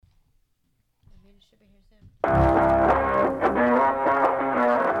It should be here soon.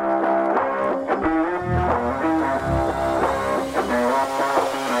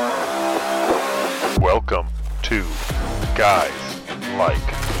 Welcome to Guys Like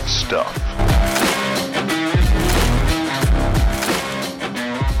Stuff.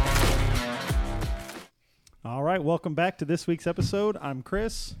 All right, welcome back to this week's episode. I'm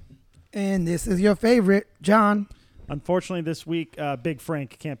Chris. And this is your favorite, John. Unfortunately, this week, Big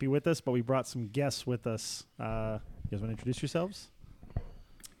Frank can't be with us, but we brought some guests with us. You guys want to introduce yourselves?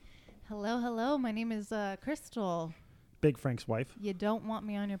 Hello. My name is Crystal. Big Frank's wife. You don't want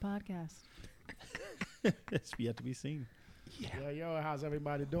me on your podcast. It's yet to be seen. Yo, how's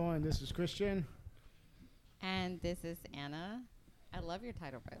everybody doing? This is Christian. And this is Anna. I love your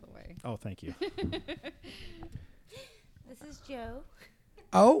title, by the way. Oh, thank you. This is Joe.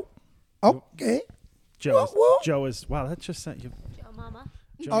 Oh, okay. Joe is, wow, that just sent you. Joe Mama.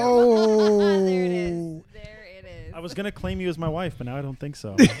 Oh. There it is. There it is. I was going to claim you as my wife, but now I don't think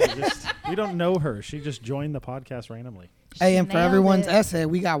so. We don't know her. She just joined the podcast randomly. Hey, and for Nailed everyone's it. essay,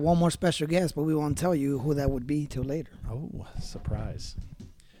 we got one more special guest, but we won't tell you who that would be till later. Oh, surprise.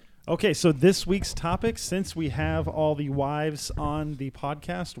 Okay, so this week's topic, since we have all the wives on the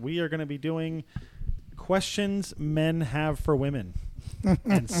podcast, we are going to be doing questions men have for women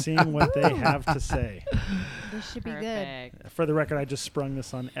and seeing what they have to say. This should be good. Perfect. For the record, I just sprung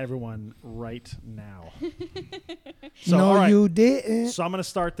this on everyone right now. No, all right. you didn't. So I'm going to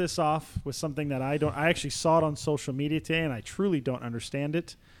start this off with something that I actually saw it on social media today, and I truly don't understand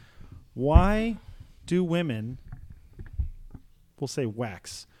it. Why do women, we'll say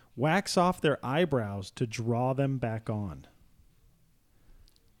wax off their eyebrows to draw them back on?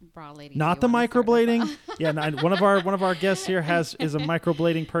 Bra lady. Not the microblading. Yeah, one of our guests here is a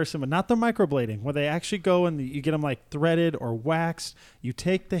microblading person, but not the microblading, where they actually go and you get them like threaded or waxed. You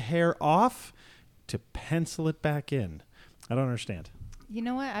take the hair off to pencil it back in. I don't understand. You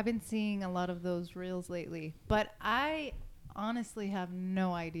know what? I've been seeing a lot of those reels lately, but I honestly have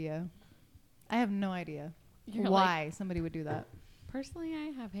no idea. I have no idea You're why somebody would do that. Personally,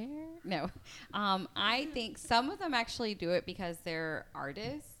 I have hair. No. I think some of them actually do it because they're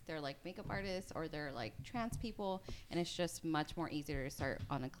artists. They're like makeup artists or they're like trans people. And it's just much more easier to start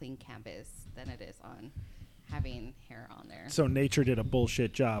on a clean canvas than it is on having hair on there. So nature did a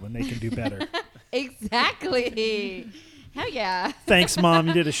bullshit job and they can do better. Exactly. Hell yeah. Thanks, Mom.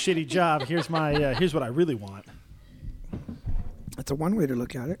 You did a shitty job. Here's what I really want. That's a one way to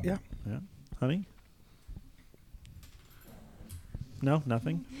look at it, yeah. Yeah, honey. No,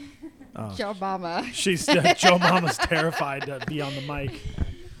 nothing. Oh. Joe Mama. She's Joe Mama's terrified to be on the mic.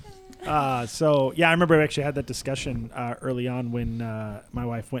 So yeah, I remember I actually had that discussion early on when my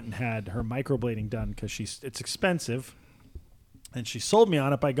wife went and had her microblading done because it's expensive, and she sold me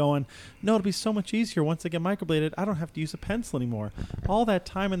on it by going, "No, it'll be so much easier once I get microbladed. I don't have to use a pencil anymore. All that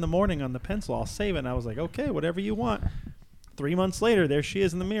time in the morning on the pencil, I'll save it." And I was like, "Okay, whatever you want." 3 months later, there she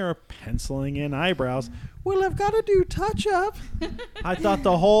is in the mirror, penciling in eyebrows. Well, I've got to do touch-up. I thought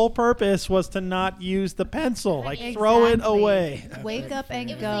the whole purpose was to not use the pencil. Like, throw it Exactly. away. Wake up and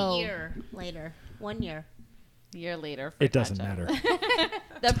It was go. a year later. 1 year. Year later. For It doesn't touch-up. matter.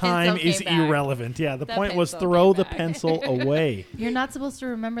 The Time pencil is came back. irrelevant. Yeah, the point was pencil throw came the back. pencil away. You're not supposed to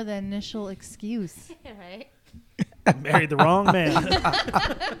remember the initial excuse. Right? I married the wrong man.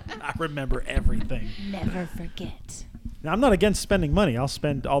 I remember everything. Never forget. Now, I'm not against spending money. I'll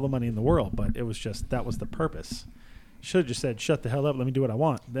spend all the money in the world, but it was just, that was the purpose. Should have just said, shut the hell up, let me do what I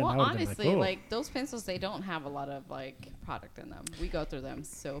want. Then I Well, would've been honestly, "Oh." like those pencils, they don't have a lot of like product in them. We go through them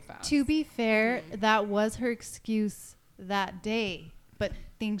so fast. To be fair, that was her excuse that day, but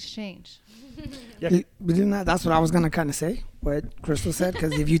things change. Yeah. But that's what I was going to kind of say, what Crystal said,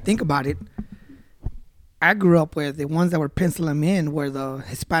 because if you think about it, I grew up with the ones that were penciling in were the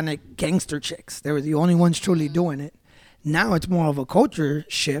Hispanic gangster chicks. They were the only ones truly doing it. Now it's more of a culture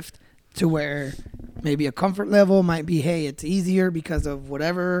shift to where maybe a comfort level might be, hey, it's easier because of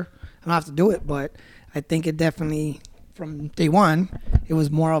whatever. I don't have to do it, but I think it definitely, from day one, it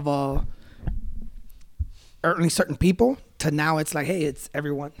was more of a only certain people to now it's like, hey, it's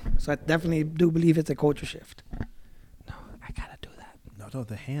everyone. So I definitely do believe it's a culture shift. No, I gotta do that. No,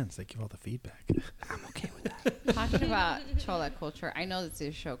 the hands, they give all the feedback. I'm okay with that. Talking about Chola culture, I know this is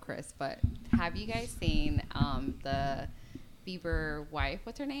a show, Chris, but have you guys seen the Bieber wife?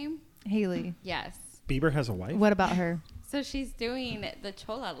 What's her name? Haley, Yes. Bieber has a wife? what about her? So she's doing the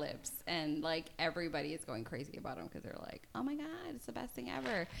Chola lips, and like everybody is going crazy about them because they're like, "Oh my god, it's the best thing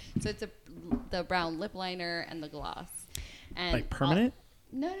ever!" So it's the brown lip liner and the gloss, and Like permanent?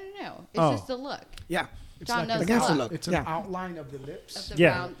 No. It's Oh. just a look. Yeah. It's John knows Against the the look. look. It's an Yeah. outline of the lips. Of the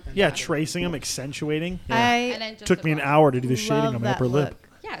Yeah, brown- yeah, tracing them, accentuating. Yeah. And I then just Took the me an brown. hour to do the shading love on my that upper look. lip.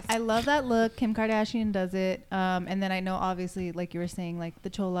 Yes. I love that look. Kim Kardashian does it. And then I know, obviously, like you were saying, like the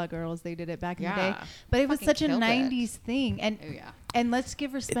Chola girls, they did it back in the day. Yeah. But it was Fucking such a killed it. 90s thing. And Oh, yeah. and let's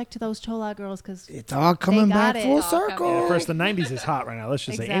give respect to those Chola girls because It's all coming got back it. full It's all coming circle. Yeah, first, the 90s is hot right now. Let's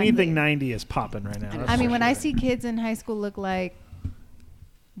just say Exactly. anything 90 is popping right now. that's I mean, for when I sure. see kids in high school look like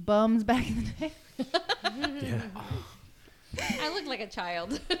bums back in the day. Yeah. I look like a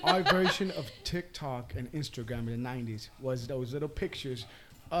child. Our version of TikTok and Instagram in the 90s was those little pictures.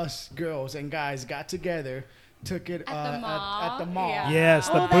 Us girls and guys got together, took it At the mall. at the mall. Yeah. Yes,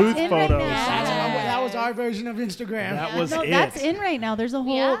 the Oh, that's booth in right photos. now. That was our version of Instagram. That was No, it. that's in right now. There's a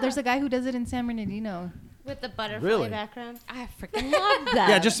whole. Yeah. There's a guy who does it in San Bernardino. With the butterfly Really? background. I freaking love that.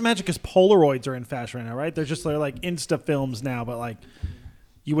 Yeah, just imagine because Polaroids are in fashion right now, right? They're like Insta films now, but like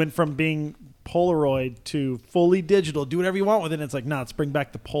you went from being Polaroid to fully digital. Do whatever you want with it. And it's like, nah, let's bring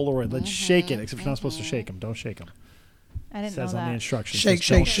back the Polaroid. Let's shake it. Except you're not supposed to shake them. Don't shake them. I didn't Says know on the that. instructions. Shake,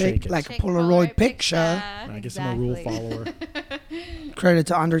 Says don't shake, like a Shake Polaroid picture. I guess I'm a rule Exactly. follower. Credit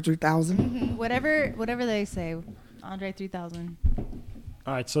to Andre 3000. Whatever they say, Andre 3000.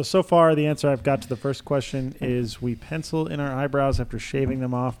 All right, so far the answer I've got to the first question is we pencil in our eyebrows after shaving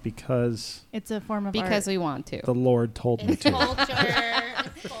them off because It's a form of because art. we want to. the Lord told me It's to. culture.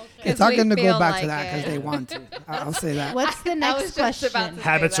 It's culture. It's not we going to go feel back like to that it. because they want to. I'll say that. What's the I next was just about question? to say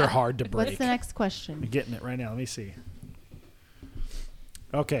Habits that. are hard to break. What's the next I'm question? getting it right now. Let me see.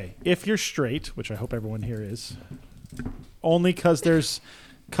 Okay, if you're straight, which I hope everyone here is, only because there's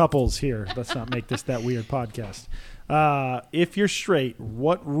couples here. Let's not make this that weird podcast. If you're straight,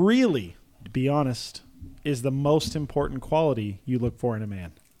 what really, to be honest, is the most important quality you look for in a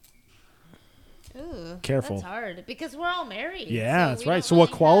man? Ooh, Careful. That's hard because we're all married. Yeah, so that's we right. don't So what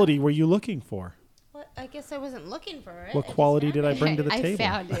really quality have- were you looking for? What, I guess I wasn't looking for it. What I just quality found did I it. bring to the I table?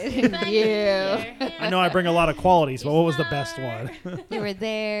 found it I in found you. it here. I know I bring a lot of qualities, but what was the best one? You were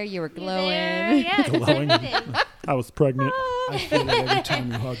there. You were You're there, glowing. Yeah, just Glowing. everything. I was pregnant. I feel it every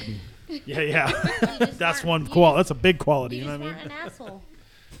time you hug me. Yeah, yeah. You just That's weren't- one you quality. just- That's a big quality. You You know just what I mean? weren't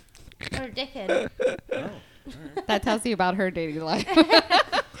an asshole. Or a dickhead. That tells you about her dating life.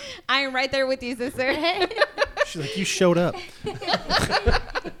 I am right there with you, sister. She's like, you showed up.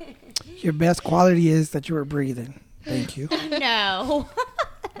 Your best quality is that you were breathing. Thank you. No.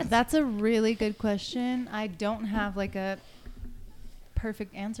 That's a really good question. I don't have like a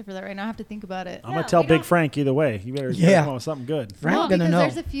perfect answer for that right now. I have to think about it. I'm No, gonna tell we Big don't- Frank either way. You better Yeah. come up with something good. Frank Well, gonna because know.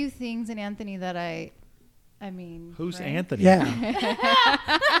 there's a few things in Anthony that I mean. Who's Frank? Anthony? Yeah.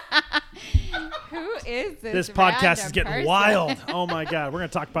 Who is This this? podcast is random getting person? wild. Oh my God, we're gonna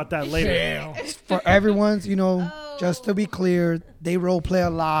talk about that later. For everyone's, just to be clear, they role play a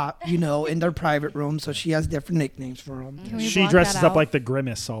lot, in their private room. So she has different nicknames for them. Can we She block dresses that up out? like the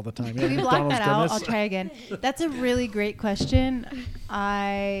Grimace all the time. Can we Yeah, block McDonald's that out? Grimace. I'll try again. That's a really great question.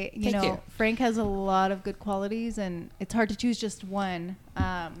 Thank you. Frank has a lot of good qualities, and it's hard to choose just one.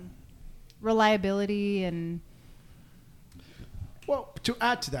 Reliability and Well, to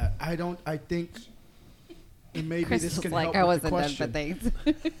add to that, I think and maybe Chris this was can like, help I with the wasn't done for question.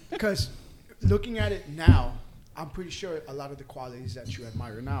 things. Because looking at it now, I'm pretty sure a lot of the qualities that you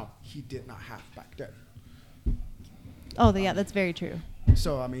admire now, he did not have back then. yeah, that's very true.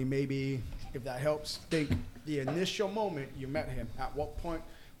 So, I mean, maybe if that helps, think the initial moment you met him, at what point,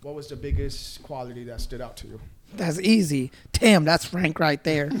 what was the biggest quality that stood out to you? That's easy. Damn, that's Frank right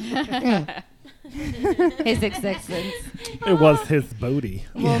there. His existence. It was his booty.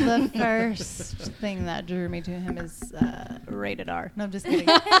 Well, the first thing that drew me to him is rated R. No, I'm just kidding.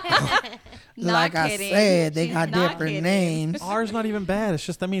 Like I kidding. said, they She's got not different kidding. names. R's not even bad. It's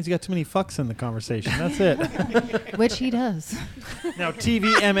just that means you got too many fucks in the conversation. That's it. Which he does. Now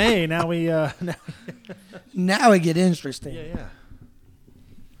TVMA. Now we. Now it get interesting. Yeah.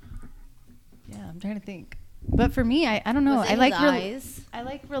 Yeah, I'm trying to think. But for me, I don't know. Was it I like his eyes? I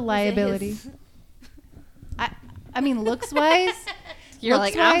like Was it reliability. his- I mean, looks wise. You're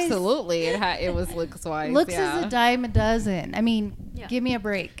like, Looks-wise- absolutely. It was looks wise. Looks yeah. is a dime a dozen. I mean, Yeah. give me a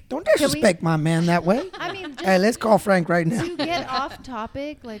break. Don't Can we- disrespect my man that way. I mean, just Hey, let's call Frank right now. to get off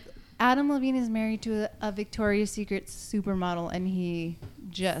topic, like Adam Levine is married to a Victoria's Secret supermodel, and he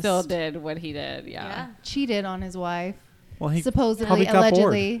just Still did what he did. Yeah. Yeah. cheated on his wife. Well, he Supposedly, probably got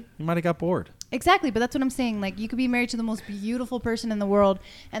allegedly. bored. He might have got bored. Exactly, but that's what I'm saying. Like, you could be married to the most beautiful person in the world,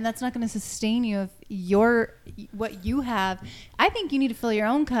 and that's not going to sustain you if what you have. I think you need to fill your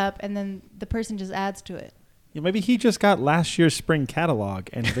own cup, and then the person just adds to it. Yeah, maybe he just got last year's spring catalog,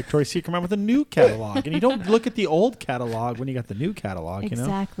 and Victoria's Secret came out with a new catalog, and you don't look at the old catalog when you got the new catalog. You know.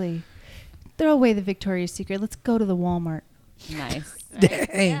 Exactly. Throw away the Victoria's Secret. Let's go to the Walmart. Nice.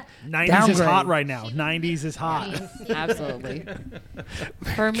 Dang. 90s is Downgrade. hot right now. 90s is hot. Absolutely.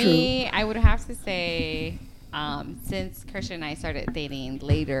 For me, I would have to say, since Christian and I started dating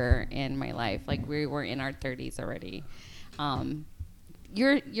later in my life, like we were in our 30s already,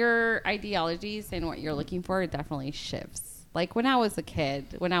 your ideologies and what you're looking for definitely shifts. Like when I was a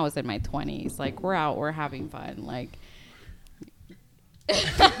kid, when I was in my 20s, like we're out, we're having fun, like.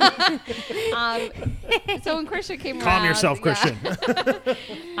 So when Christian came around, Calm yourself, yeah. Christian.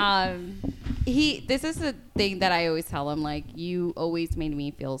 This is the thing that I always tell him, like, you always made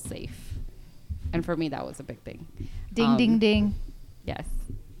me feel safe. And for me, that was a big thing. Ding, ding, ding. Yes.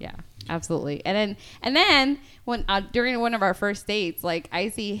 Yeah, absolutely. And then when during one of our first dates, like I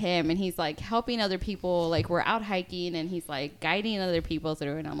see him and he's like helping other people, like we're out hiking and he's like guiding other people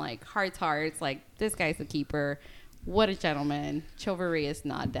through, and I'm like, hearts, like this guy's a keeper. What a gentleman. Chivalry is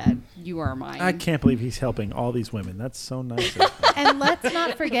not dead. You are mine. I can't believe he's helping all these women. That's so nice. of him. And let's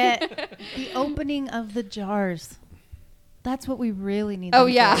not forget the opening of the jars. That's what we really need. Oh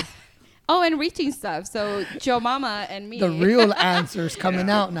them yeah. for. Oh, and reaching stuff. So Joe Mama and me. The real answers coming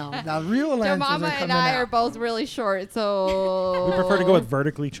out now. The real Joe answers Mama are and coming I out. are both really short, so We prefer to go with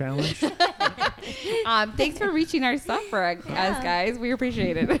vertically challenged. thanks for reaching our stuff for us, guys. We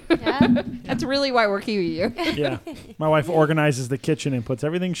appreciate it. Yeah. That's really why we're keeping you. Yeah. My wife organizes the kitchen and puts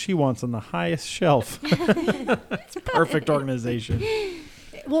everything she wants on the highest shelf. It's perfect organization.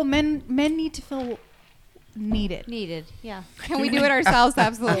 Well, men need to feel needed. Needed. Yeah. Can we do it ourselves?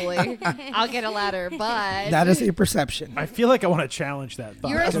 Absolutely. I'll get a ladder, but That is a perception. I feel like I want to challenge that thought.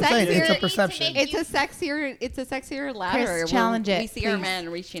 You're a That's what I'm saying. It's a sexier. perception. It's a sexier ladder. where challenge it, We see our please. men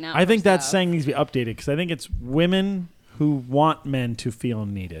reaching out. I think for that stuff. saying needs to be updated because I think it's women who want men to feel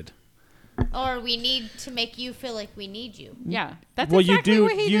needed. Or we need to make you feel like we need you. Yeah, that's Well, exactly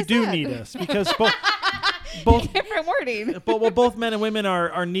what he you just do said. need us because both Different wording. both men and women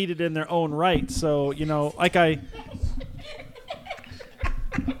are needed in their own right. So like I.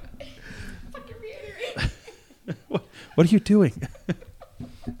 What are you doing?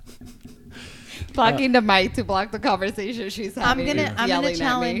 Blocking the mic to block the conversation she's I'm having. gonna yelling at me.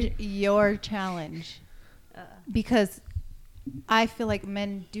 challenge your challenge because I feel like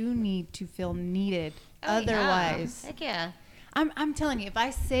men do need to feel needed. Otherwise, Heck yeah. I'm telling you, if I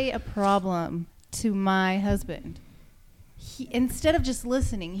say a problem to my husband, he, instead of just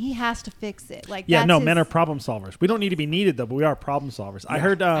listening, he has to fix it. Like Yeah, that's no, his- men are problem solvers. We don't need to be needed though, but we are problem solvers. I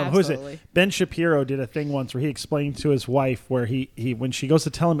heard who is it? absolutely. Ben Shapiro did a thing once where he explained to his wife where he when she goes to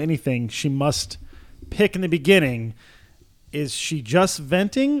tell him anything, she must pick in the beginning. Is she just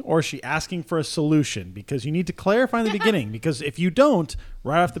venting or is she asking for a solution? Because you need to clarify in the beginning. Because if you don't,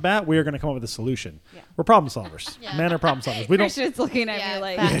 right off the bat, we are going to come up with a solution. Yeah. We're problem solvers. Yeah. Men are problem solvers. We don't. Christian's looking at Yeah, me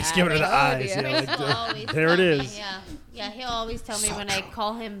like, facts. Yeah, he's giving her the oh, eyes. dear. Yeah, Chris like, will always there tell it me, is. Yeah, he'll always tell me when I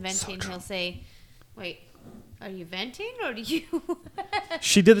call him venting, he'll say, wait, are you venting or do you?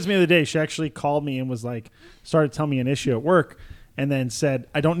 She did this to me the other day. She actually called me and was like, started telling me an issue at work and then said,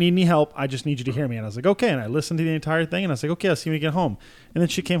 I don't need any help. I just need you to hear me. And I was like, okay. And I listened to the entire thing and I was like, okay, I'll see you when you get home. And then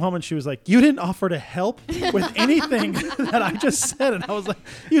she came home and she was like, you didn't offer to help with anything that I just said. And I was like,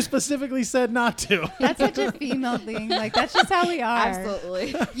 you specifically said not to. That's such a female thing. Like that's just how we are.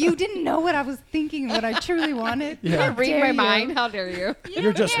 Absolutely. You didn't know what I was thinking, what I truly wanted. Yeah. How Read dare my you. mind. How dare you?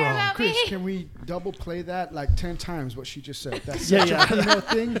 You're just care wrong. about Chris, me. can we double play that like 10 times what she just said? That's Yeah, such yeah. a female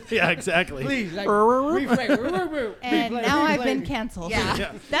thing. Yeah, exactly. Please, like, replay. And replay, now I've been replay. canceled.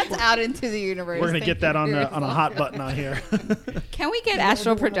 Yeah. That's out into the universe. We're going to Thank get that you. on a hot button on here. Can we get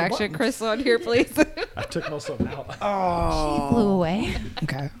astral projection, Chris, on here, please? I took most of them out. She flew away.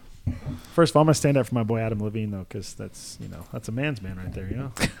 Okay. First of all, I'm going to stand up for my boy Adam Levine, though, because that's a man's man right there, you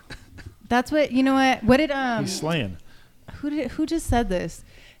know? That's what, you know what did, He's slaying. who just said this?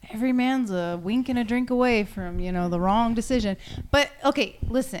 Every man's a wink and a drink away from, the wrong decision. But, okay,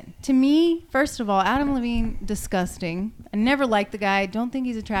 listen. To me, first of all, Adam Levine, disgusting. I never liked the guy. Don't think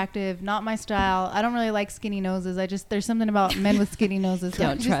he's attractive. Not my style. I don't really like skinny noses. There's something about men with skinny noses. that I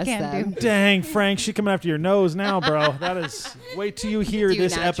Don't just trust can't them. do. Dang, Frank, she coming after your nose now, bro. That is, wait till you hear Do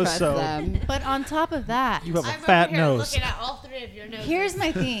this not trust episode. them. But on top of that, You have a I'm fat over here nose. looking at all three of your noses.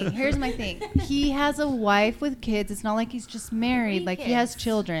 Here's my thing. He has a wife with kids. It's not like he's just married. Three Like he has kids.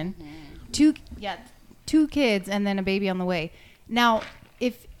 children. Two kids and then a baby on the way. Now,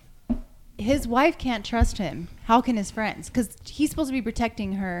 if his wife can't trust him, how can his friends? Because he's supposed to be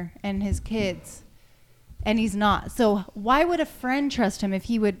protecting her and his kids, and he's not. So why would a friend trust him if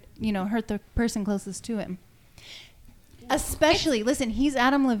he would, hurt the person closest to him? Especially, listen, he's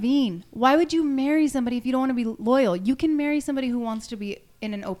Adam Levine. Why would you marry somebody if you don't want to be loyal? You can marry somebody who wants to be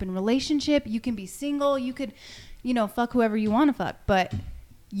in an open relationship. You can be single. You could, fuck whoever you want to fuck. But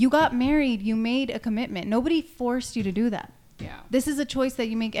you got married. You made a commitment. Nobody forced you to do that. Yeah. This is a choice that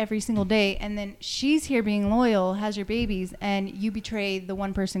you make every single day. And then she's here being loyal, has your babies, and you betray the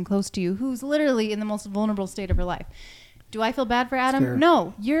one person close to you who's literally in the most vulnerable state of her life. Do I feel bad for Adam? Fair.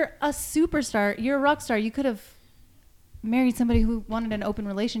 No. You're a superstar. You're a rock star. You could have married somebody who wanted an open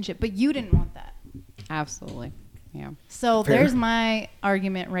relationship, but you didn't want that. Absolutely. Yeah. So Fair. there's my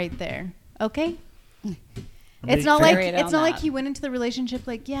argument right there. Okay? It's Make not fair. like Carry it on like that. he went into the relationship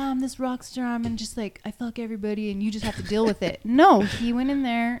like, yeah, I'm this rock star. I'm just like, I fuck everybody and you just have to deal with it. No, he went in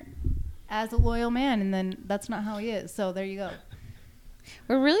there as a loyal man, and then that's not how he is. So there you go.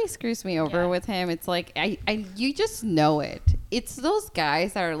 What really screws me over with him, it's like you just know it. It's those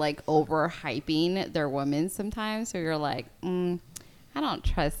guys that are like overhyping their women sometimes. So you're like, I don't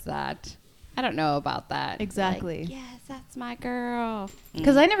trust that. I don't know about that. Exactly. Like, yes, that's my girl.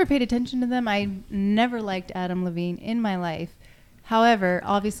 Because I never paid attention to them. I never liked Adam Levine in my life. However,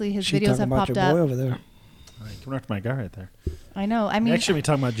 obviously his She videos talking have about popped your boy up. over there. Coming after my guy right there. I know. I mean, Actually, we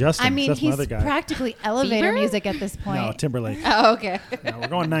talking about Justin. I 'cause mean, that's my he's other guy. practically elevator Bieber? music at this point. No, Timberlake. Oh, okay. No, we're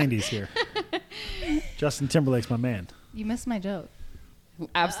going 90s here. Justin Timberlake's my man. You missed my joke.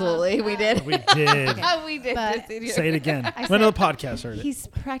 Absolutely, we did. We did. We did. But- just in here. Say it again. I When said- the podcast heard it. He's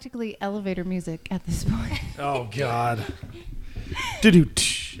practically elevator music at this point. Oh, God. Do-do.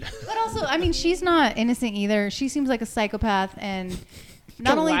 But also, I mean, she's not innocent either. She seems like a psychopath, and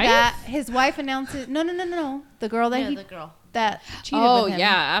not The only wife? that, his wife announces no. The girl that Yeah, the girl. that cheated Oh with him.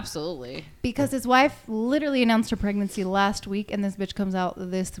 yeah, absolutely. Because his wife literally announced her pregnancy last week, and this bitch comes out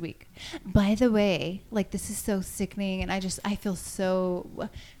this week. By the way, like, this is so sickening, and I feel so.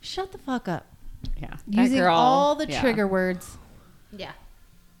 Shut the fuck up. Yeah. Using That girl, all the yeah. trigger words. Yeah.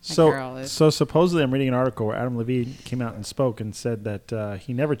 girl is- So supposedly I'm reading an article where Adam Levine came out and spoke and said that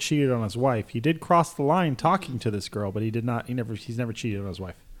he never cheated on his wife. He did cross the line talking to this girl, but he's never cheated on his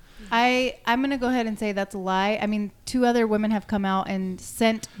wife. I'm gonna go ahead and say that's a lie. I mean, 2 other women have come out and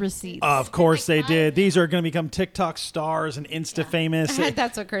sent receipts. Of course they did. These are going to become TikTok stars and Insta famous.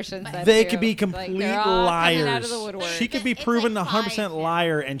 That's what Christian said. They too. could be Like, complete they're all coming liars. out of the woodwork. She could be It's proven like 100% 5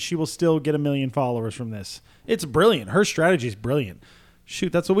 liar, and she will still get 1 million followers from this. It's brilliant. Her strategy is brilliant.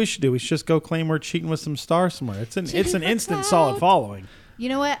 Shoot, that's what we should do. We should just go claim we're cheating with some stars somewhere. It's an instant solid following. You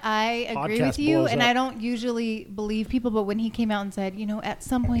know what? I agree Podcast with you, blows and up. I don't usually believe people, but when he came out and said, at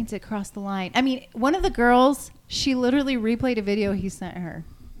some points it crossed the line. I mean, one of the girls, she literally replayed a video he sent her.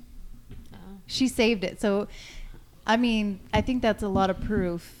 She saved it. So, I mean, I think that's a lot of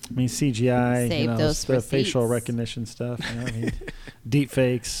proof. I mean, CGI, Save those the facial receipts. recognition stuff. I mean, deep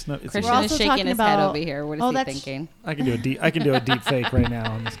fakes. No, it's Christian We're is also shaking talking his head about- over here. What is Oh, he that's- thinking? I can do a deep fake right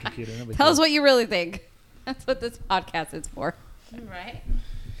now on this computer. No big Tell us deal. what you really think. That's what this podcast is for. Right.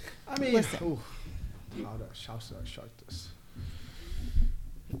 I mean, Listen. how should I start this?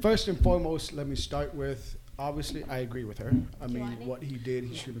 First and foremost, let me start with, obviously, I agree with her. I mean, what he did,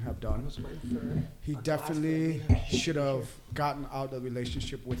 he shouldn't have done. He definitely should have gotten out of the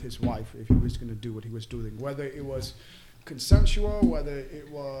relationship with his wife if he was going to do what he was doing, whether it was consensual, whether it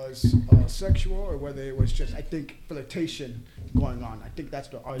was sexual, or whether it was just, I think, flirtation going on. I think that's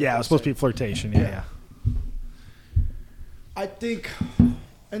the article. Yeah, it was supposed to be said. flirtation. Yeah. Yeah. I think,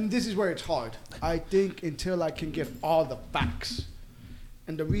 and this is where it's hard, I think until I can get all the facts.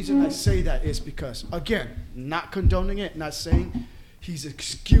 And the reason I say that is because, again, not condoning it, not saying he's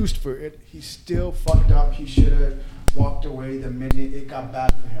excused for it. He still fucked up. He should have walked away the minute it got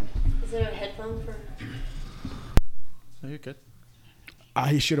bad for him. Is there a headphone for? No, you're good.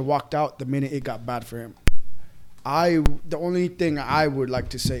 He should have walked out the minute it got bad for him. The only thing I would like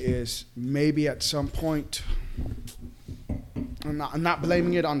to say is maybe at some point, I'm not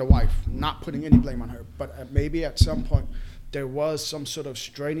blaming it on the wife, not putting any blame on her, but maybe at some point there was some sort of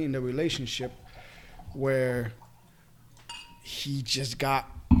strain in the relationship where he just got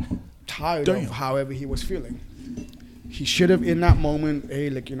tired Damn. of however he was feeling. He should have in that moment, hey,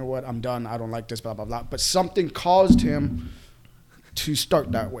 like, you know what, I'm done, I don't like this, blah, blah, blah. But something caused him to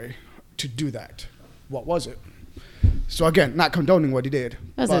start that way, to do that. What was it? So again, not condoning what he did.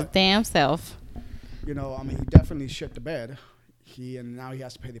 That was his but, damn self. he definitely shit the bed. And now he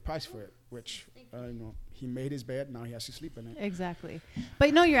has to pay the price for it, which, he made his bed, now he has to sleep in it. Exactly.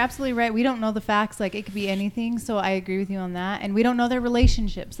 But no, you're absolutely right. We don't know the facts. Like, it could be anything. So I agree with you on that. And we don't know their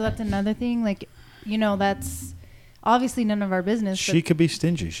relationship. So that's another thing. Like, that's obviously none of our business. She could be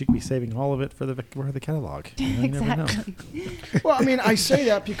stingy. She could be saving all of it for the catalog. You know, you never know. Exactly. Well, I mean, I say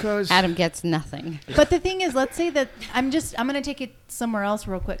that because Adam gets nothing. But the thing is, let's say that I'm going to take it somewhere else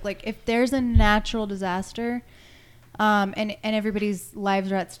real quick. Like if there's a natural disaster, and everybody's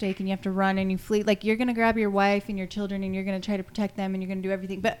lives are at stake and you have to run and you flee, like you're going to grab your wife and your children and you're going to try to protect them and you're going to do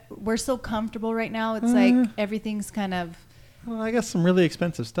everything. But we're so comfortable right now. It's like everything's kind of. Well, I got some really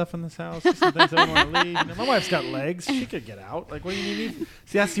expensive stuff in this house. Some things I don't want to leave. You know, my wife's got legs. She could get out. Like, what do you need?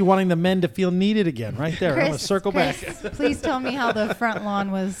 See, that's you wanting the men to feel needed again, right there. I'm going to circle back. Please tell me how the front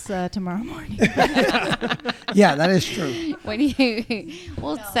lawn was tomorrow morning. Yeah, that is true.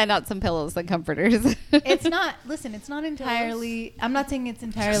 We'll send out some pillows and comforters. It's not. Listen, it's not entirely. I'm not saying it's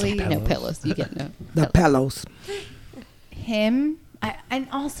entirely No pillows. You get no. The pillows. him. And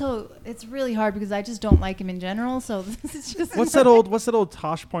also, it's really hard because I just don't like him in general. So this is just. What's that old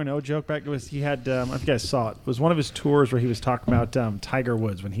Tosh.0 joke back? Was he had? I think I saw it. It was one of his tours where he was talking about Tiger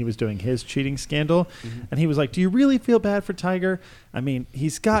Woods when he was doing his cheating scandal, and he was like, "Do you really feel bad for Tiger? I mean,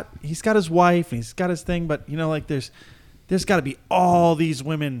 he's got his wife and he's got his thing, but you know, like there's got to be all these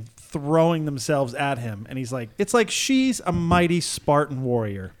women throwing themselves at him, and he's like, it's like she's a mighty Spartan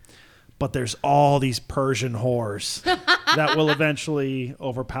warrior." But there's all these Persian whores that will eventually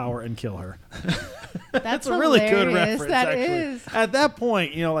overpower and kill her. That's a really good hilarious. reference, That actually. is. At that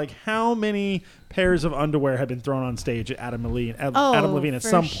point, you know, like how many pairs of underwear had been thrown on stage at Adam Levine at for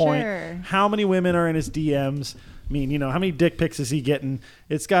some point? sure. How many women are in his DMs? I mean, you know, how many dick pics is he getting?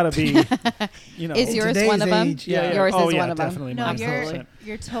 It's got to be, you know. Is yours today's one of them? age, yeah. Yours Oh, is yeah, one of them. definitely. No, Mine's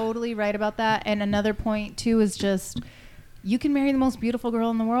you're 100%. totally right about that. And another point too is just you can marry the most beautiful girl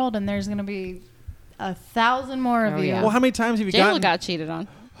in the world, and there's gonna be 1,000 more of Oh, you. yeah. Well, how many times have you J-Lo gotten? got cheated on.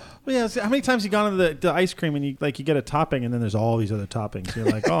 Well, yeah. So how many times have you gone into the ice cream and you get a topping and then there's all these other toppings? You're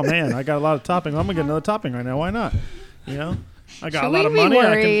like, oh man, I got a lot of topping. I'm gonna get another topping right now. Why not? You know, I got Should a lot we of be money.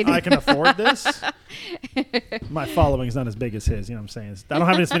 worried? I can afford this. My following is not as big as his. You know what I'm saying? I don't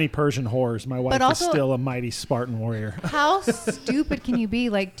have as many Persian whores. My wife is also- still a mighty Spartan warrior. How stupid can you be?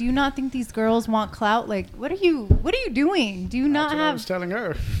 Like, do you not think these girls want clout? Like, what are you doing? Do you not that's what I was have telling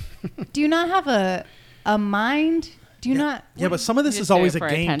her. do you not have a mind? Do you not Yeah, but some of this Just is do it always a for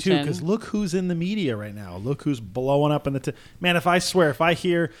game too, attention. because look who's in the media right now. Look who's blowing up in the. Man, if I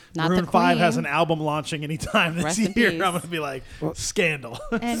hear Not the Maroon 5 has Queen. an album launching anytime this Rest in year, peace. I'm gonna be like, scandal.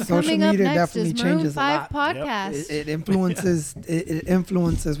 And Social coming up media next definitely is Maroon changes a 5 lot. podcast. It influences it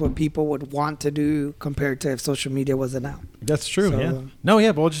influences what people would want to do compared to if social media wasn't out. That's true. So- Yeah. No.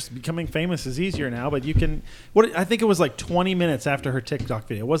 Yeah. But just becoming famous is easier now. But you can. I think it was like 20 minutes after her TikTok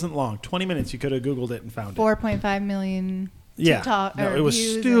video. It wasn't long. 20 minutes. You could have Googled it and found it. 4.5 million TikTok. No, or it was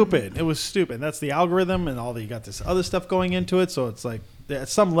views stupid. It was stupid. That's the algorithm and all that. You got this other stuff going into it. So it's like at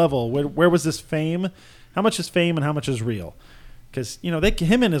some level, where was this fame? How much is fame and how much is real? Because you know,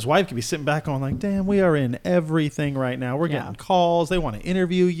 him and his wife could be sitting back going like, "Damn, we are in everything right now. We're getting calls. They want to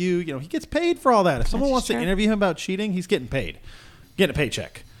interview you. You know, he gets paid for all that. If someone wants to interview him about cheating, he's getting paid, getting a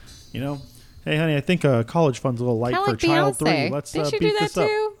paycheck. You know." Hey, honey, I think college fund's a little light Kind for of like child Beyonce. 3. Let's Did she beat do that this up.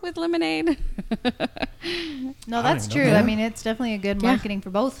 too with Lemonade? No, I that's don't even true. know. I mean, it's definitely a good Yeah. marketing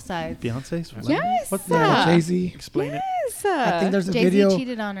for both sides. Beyonce's? Yes. What's Yeah, that? Jay-Z. Explain it. Yes. I think there's a Jay-Z video.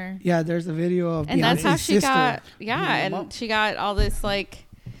 cheated on her. Yeah, there's a video of And that's how Beyonce's she sister. got. Yeah, and she got all this like.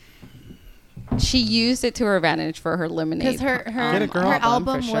 She used it to her advantage for her Lemonade. Because her Get it, girl. her album,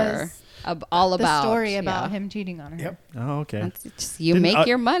 album for sure. was All the about story about yeah. him cheating on her. Yep. Oh, okay. That's just, you Didn't make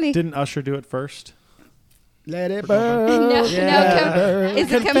your money. Didn't Usher do it first? Let it burn. No, Yeah.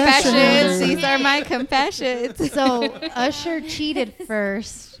 it's a Confessions. confessions. These are my confessions. So Usher cheated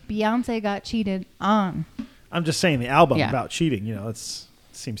first. Beyonce got cheated on. I'm just saying the album Yeah. about cheating. You know, it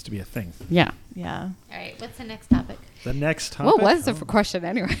seems to be a thing. Yeah. Yeah. All right, what's the next topic? The next topic. What was the question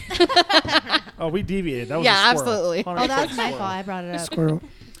anyway? Oh, we deviated. That was Yeah, a squirrel. absolutely. 100% Oh, that was my squirrel. fault. I brought it up. Squirrel.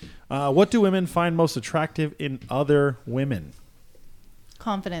 What do women find most attractive in other women?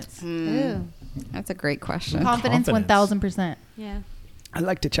 Confidence. Ooh, That's a great question. Confidence, Confidence. 1,000%. yeah. I'd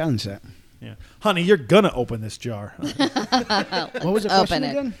like to challenge that. Yeah, honey, you're gonna open this jar. What was the question Open it.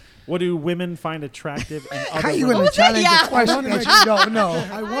 again? What do women find attractive in other How you women? going to challenge Yeah. a question that you don't know?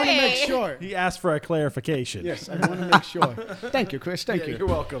 I want to make sure. He asked for a clarification. Yes, I want to make sure. Thank you, Chris. Thank You're you.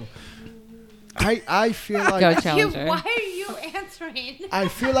 welcome. I feel Go like challenger. Why are you answering? I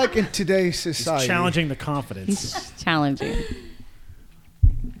feel like in today's He's society, challenging the confidence. He's challenging.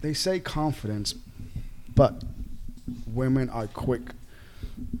 they say confidence, but women are quick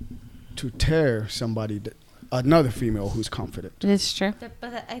to tear another female who's confident. It's true.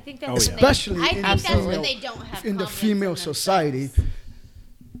 But I think Oh, that's yeah. Especially I think in that's Absolutely. when they don't have in the confidence female in society, themselves.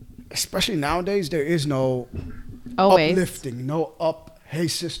 especially nowadays, there is no Always. uplifting, no hey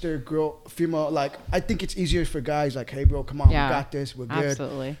sister, girl, female. Like I think it's easier for guys. Like, hey bro, come on, Yeah. we got this, we're good.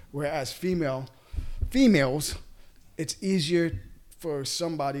 Absolutely. Whereas females, it's easier for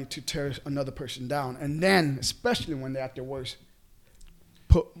somebody to tear another person down, and then especially when they're at their worst,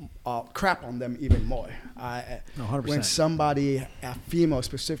 put crap on them even more. 100%. When somebody, a female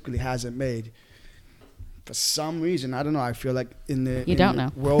specifically, hasn't made, for some reason, I don't know, I feel like in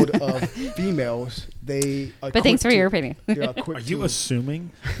the world of females, they are But thanks for your opinion. They are quick Are you to-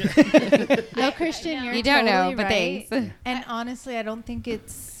 assuming? No, Christian, you're You don't know, totally but right. thanks. And honestly, I don't think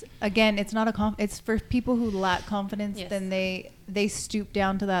it's it's not it's for people who lack confidence. Yes. Then they stoop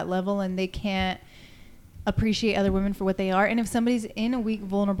down to that level and they can't appreciate other women for what they are. And if somebody's in a weak,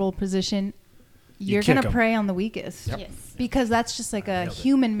 vulnerable position, you're kick gonna 'em. prey on the weakest. Yes. Because that's just like a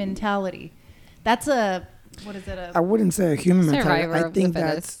human mentality. That's what is it? I wouldn't say a human mentality. Survivor I of the think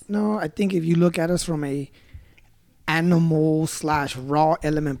fittest. I think if you look at us from a animal / raw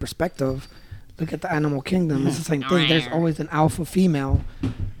element perspective, look at the animal kingdom. It's the same thing. There's always an alpha female.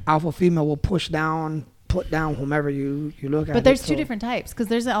 Alpha female will put down whomever you look at. But there's it. two So different types because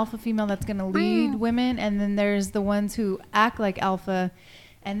there's the alpha female that's going to lead women, and then there's the ones who act like alpha,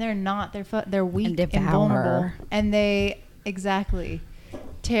 and they're not. They're weak and, devour. vulnerable, and they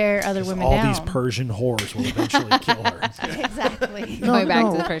tear other women All down. these Persian whores will eventually kill her. Exactly. Going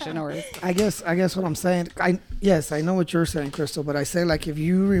back to the Persian horse. I guess what I'm saying. I know what you're saying, Crystal. But I say like if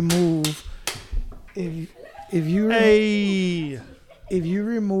you remove Hey. if you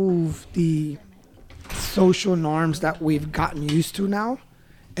remove the social norms that we've gotten used to now,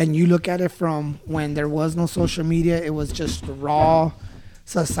 and you look at it from when there was no social media, it was just raw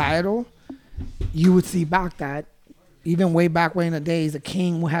societal, you would see back that even way back when in the days, the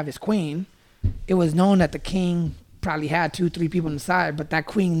king would have his queen. It was known that the king probably had 2-3 people on the side, but that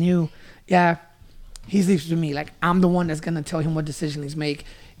queen knew, yeah, he sleeps with me. Like, I'm the one that's going to tell him what decision he's make.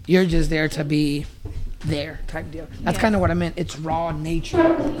 You're just there to be there type deal. That's kind of what I meant. It's raw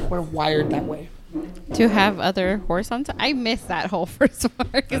nature. We're wired that way. To have other horse on top. I missed that whole first part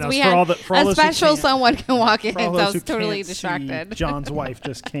I because know, we for had all the- for all a those who special can't- someone can walk in, For so all I those was who totally can't see, distracted. John's wife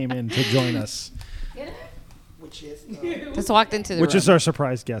just came in to join us, Which is Just walked into the which room. is our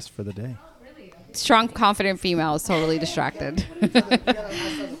surprise guest for the day. Strong, confident female is totally distracted.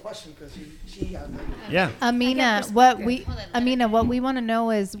 Yeah. Amina, what we want to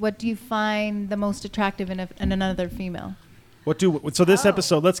know is what do you find the most attractive in another female? So this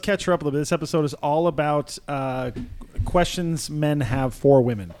episode, let's catch her up a little bit. This episode is all about questions men have for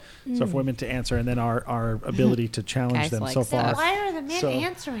women. So for women to answer, and then our ability to challenge Guys them like so stuff. far. Why are the men So-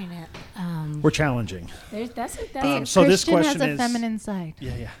 answering it? We're challenging. That's So this Christian question has a is feminine side.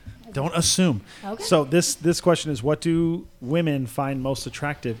 Yeah. Don't assume. Okay. So this question is, what do women find most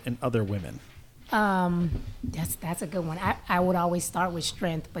attractive in other women? That's a good one. I would always start with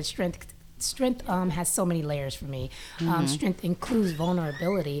strength, but strength has so many layers for me. Strength includes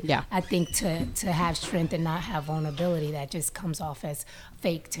vulnerability. Yeah. I think to have strength and not have vulnerability, that just comes off as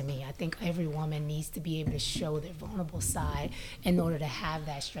fake to me. I think every woman needs to be able to show their vulnerable side in order to have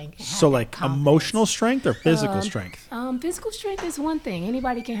that strength. And have So that like confidence. emotional strength or physical strength? Physical strength is one thing.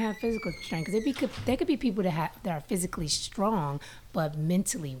 Anybody can have physical strength because there could be people that are physically strong but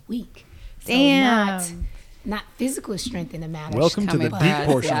mentally weak. So Damn. not physical strength in the matter. Welcome to the coming deep for us,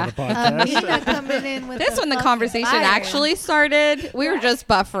 portion yeah. of the podcast. Amina coming in with This the when the fucking conversation fire. actually started, we were just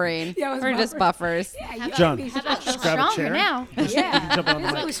buffering. Yeah, it was We're just buffers. Yeah, you John, gotta be How about just grab a stronger chair. now? Yeah. Jump on the mic.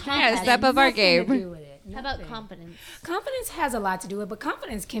 Physical strength Yeah, has step up our nothing to game. do with it. How about Nothing. confidence? Confidence has a lot to do with it, but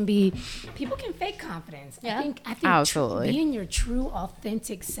confidence can be, people can fake confidence. Yeah. I think Absolutely. being your true,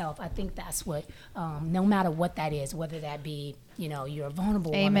 authentic self, I think that's what, no matter what that is, whether that be, you're a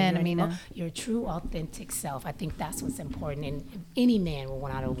vulnerable Amen, woman, Amina. your true, authentic self. I think that's what's important. And any man will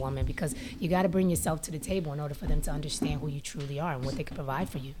want out of a woman because you got to bring yourself to the table in order for them to understand who you truly are and what they can provide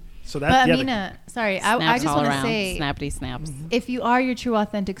for you. So But that Amina, sorry, I Snaps just all want to around. say, Snappity snaps. if you are your true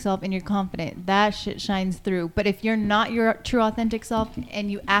authentic self and you're confident, that shit shines through. But if you're not your true authentic self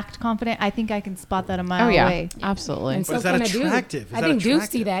and you act confident, I think I can spot that a mile Oh yeah, away. absolutely. And But is so that can a dude. attractive? Is I that think dudes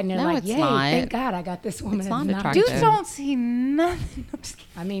attractive? see that and they're No, like, it's yay, not. thank God I got this woman. It's that's not not attractive. Dudes don't see nothing. I'm just kidding.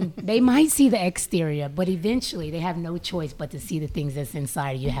 I mean, they might see the exterior, but eventually they have no choice but to see the things that's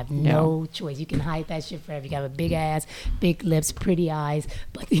inside. You have no choice. You can hide that shit forever. You have a big ass, big lips, pretty eyes,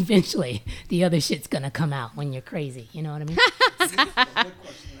 but eventually the other shit's gonna come out when you're crazy. You know what I mean?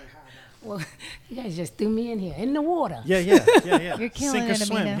 Well, you guys just threw me in here in the water. Yeah. You're killing Sink or it,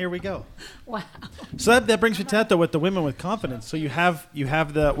 swim. Amina. Here we go. Wow. So that brings me to that though with the women with confidence. So you have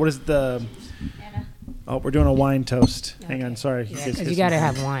the what is the? Oh, we're doing a wine toast. Hang on, sorry. Yeah, 'cause you gotta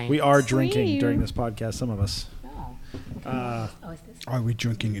have wine. We are drinking during this podcast. Some of us. Oh, Are we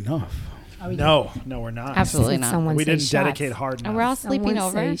drinking enough? No, we're not. Absolutely not. Someone We say didn't shots. dedicate hard And enough. we're all sleeping Someone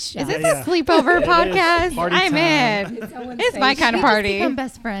over. say Is shots. this Yeah. a sleepover podcast? Party I'm time. in. Someone It's say my kind of shots. party. Become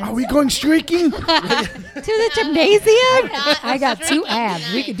best friends. Are we going streaking? To the gymnasium? I got 2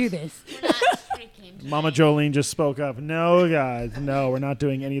 abs. We could do this. We're not streaking. Mama Jolene just spoke up. No, guys, no, we're not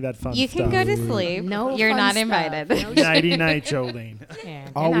doing any of that fun You stuff. can go to sleep. No You're fun not stuff. invited. No Nighty night, Jolene. Yeah,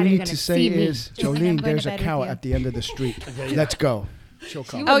 they're All not we even need gonna to see say me. is, I'm Jolene, going there's to a bed cow with you. at the end of the street. Let's go. She'll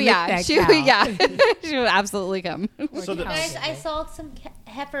come. Oh lick yeah, that she cow. she would absolutely come. So the, Guys, I saw some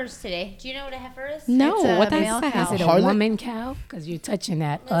heifers today. Do you know what a heifer is? No, It's a what male that's cow. Is it a Harlot? woman cow? Because you're touching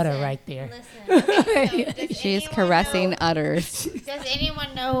that udder right there. Listen. Okay, so does She's anyone caressing know- udders. Does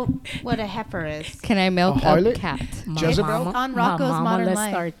anyone know what a heifer is? Can I milk A a harlot? cat? Jezebel? On Rocco's Mama, Modern let's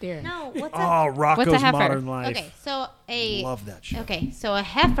Life. start there. No, what's a oh, Rocco's heifer? Modern Life. Okay, so a Love that shit. okay, so a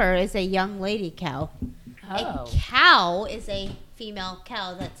heifer is a young lady cow. Oh. A cow is a female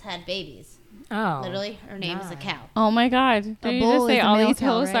cow that's had babies. Oh. Literally, her name is a nice. cow. Oh my God! Did A you bull just say is a all male these cow,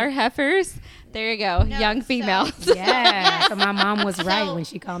 hosts right? are heifers? There you go, No, young so- females. Yeah. So my mom was right So- when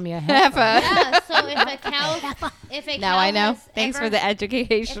she called me a heifer. Heifer. Yeah, so if a Now cow I know. has Thanks ever- for the if a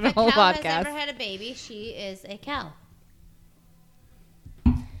educational cow has podcast. ever had a baby, she is a cow.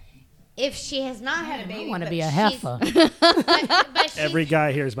 If she has not had a baby, I want to but be a she's- heifer. but she's Every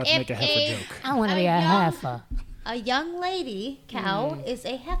guy here is about to If make a heifer a- joke. I want to be a young- heifer. A young lady cow is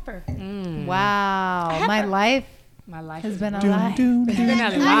a heifer. Wow, my life My life has is been a lie. It's been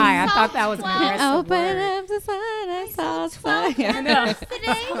a lie. I thought that was an I aggressive Open word. up the sign, I saw Today,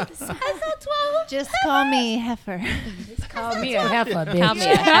 I saw 12. Just call me heifer. Call me a heifer, bitch. Call me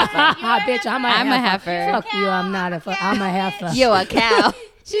a heifer. Bitch, I'm a heifer. Fuck you, I'm not a heifer. I'm a heifer. You a cow.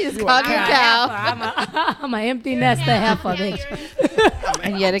 She just called you cow. I'm an empty nester heifer, bitch.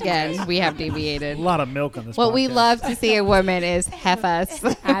 And yet again, we have deviated. A lot of milk on this. What we podcast. love to see a woman is heifers.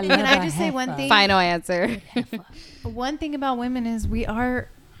 I love Can I a just say one heifer. thing? Final answer. One thing about women is we are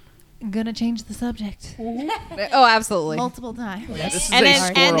gonna change the subject Oh, absolutely. multiple times. This is And a then,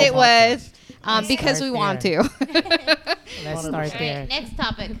 and squirrel it was podcast. because we start want there. to. Let's start there. Alright, next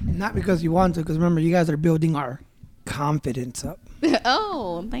topic. Not because you want to, because remember, you guys are building our confidence up.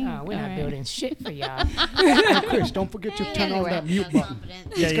 Oh, thank Oh, we're not building shit for y'all. Hey, Chris, don't forget to turn on that mute button. Yeah,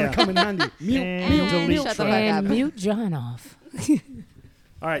 It's yeah. going to come in handy. Mute, And mute, delete. mute. Shut the fuck And up. mute John off.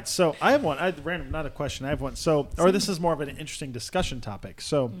 All right, so I have one. I random, not a question. I have one. So, or this is more of an interesting discussion topic.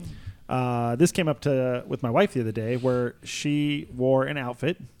 So, this came up with my wife the other day, where she wore an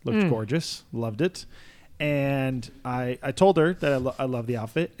outfit, looked gorgeous, loved it, and I told her that I love the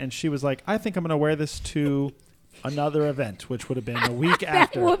outfit, and she was like, "I think I'm going to wear this to another event, which would have been a week That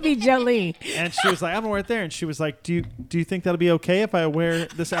after." would be Jolene. And she was like, "I'm gonna wear it there." And she was like, "Do you think that'll be okay if I wear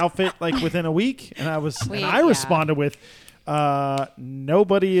this outfit like within a week?" And I Yeah. responded with,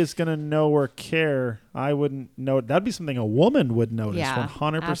 "Nobody is gonna know or care. I wouldn't know. That'd be something a woman would notice. Yeah,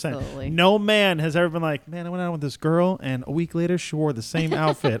 100%. absolutely. No man has ever been like, man, I went out with this girl, and a week later she wore the same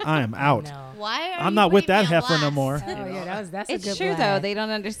outfit. I am out. No. Why are I'm you not with putting that me on heifer no blast? more." Oh, yeah, that's a It's good true though. flag. They don't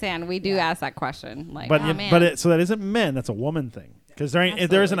understand. We do ask that question. Like, But oh, man. so that isn't men. That's a woman thing. Because there isn't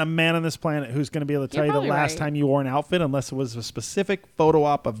Absolutely. a man on this planet who's going to be able to tell You're you the probably last right. time you wore an outfit unless it was a specific photo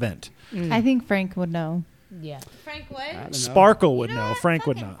op event. I think Frank would know. Yeah. Frank, what? I don't know. Sparkle would You know. know, Frank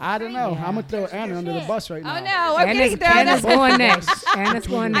would fucking- know. I don't know. Yeah. I'm going to throw Anna under the bus right now. Oh no, I'm getting thrown. Anna's going next. Anna's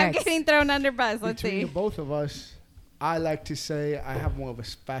going I'm next. getting thrown under bus. Let's Between see. the both of us, I like to say I have more of a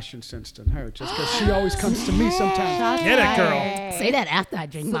fashion sense than her, just because she always comes to me sometimes. Get it, girl. Say that after I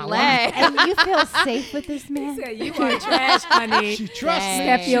drink my wine. Slay. And you feel safe with this man? You are trash, honey. She trusts me.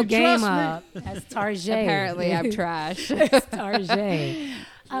 Step your She game trusts me. up. That's Tarjay. Apparently, I'm trash. That's Tarjay.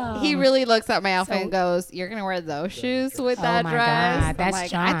 He really looks at my outfit and goes, "You're gonna wear those shoes with Oh that my dress?" God, I'm that's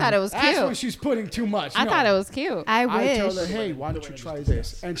like, John. I thought it was That's when cute. she's putting too much. I No. thought it was cute. I I tell her, wish. hey, why don't you try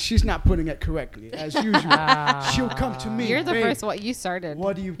this? And she's not putting it correctly, as usual. She'll come to me. You're the "Babe, first one. You started.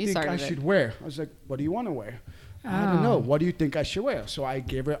 What do you think I started it. should wear? I was like, what do you want to wear? I don't know. What do you think I should wear? So I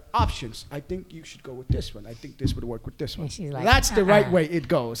gave her options. I think you should go with this one. I think this would work with this one. And she's like, That's the right way it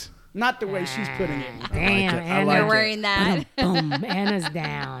goes, not the way she's putting it. Damn, I Anna. like You're it. wearing that. Boom. Anna's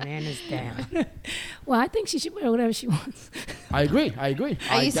down. Anna's down. Well, I think she should wear whatever she wants. I agree. I used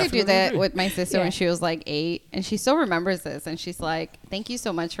to do definitely that agree. with my sister Yeah. when she was like 8, and she still remembers this. And she's like, "Thank you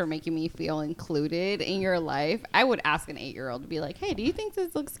so much for making me feel included in your life." I would ask an 8-year-old to be like, "Hey, do you think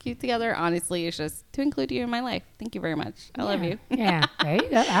this looks cute together?" Honestly, it's just to include you in my life. Thank you very much. I love you. Yeah, there you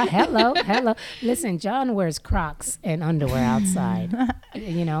go. Hello. Listen, John wears Crocs and underwear outside,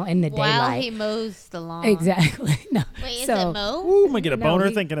 and in the While daylight. he mows the lawn. Exactly. No. Wait, is So- it mow? Ooh, I'm gonna get a No, boner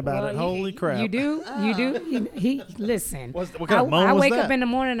he- thinking about it. well, Holy crap! You do? You do? He listen. What kind of moan I was wake that? up in the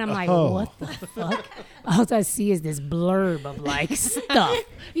morning. I'm like, Oh. what the fuck? All I see is this blurb of like stuff.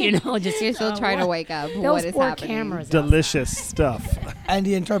 You know, just You're still trying to wake up. Those What is poor happening? cameras. Delicious stuff. And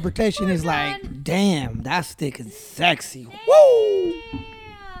the interpretation is like, damn, that stick is sexy. Woo!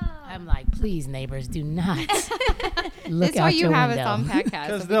 I'm like, please, neighbors, do not look That's out why you your have window. us on podcast.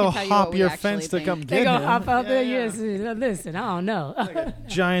 Because so we they'll can tell you hop what we your actually fence to think. come They get gonna him. hop up there. Yes, listen, I don't know.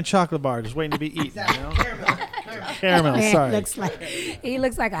 Giant chocolate bar just waiting to be eaten. You know? Caramel. Man, Sorry. he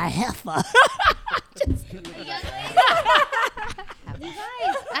looks like a heifer. You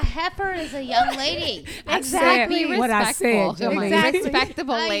guys, a heiper is a young lady. Exactly. Said what I said, Respectful. Jolene. Exactly.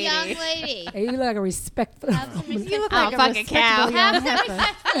 Respectable A lady. young lady. You look like a respectful. Have some respect. You look Oh, like a fucking respectable cow. young Have some heifer.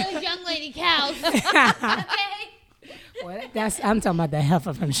 respect for those young lady cows. Okay? Well, I'm talking about the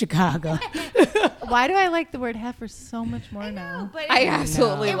heifer from Chicago. Why do I like the word heifer so much more now? But I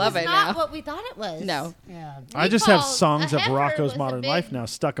absolutely it love was it not now. what we thought it was. No. Yeah. I just have called songs a of heifer Rocco's was a Modern big- Life now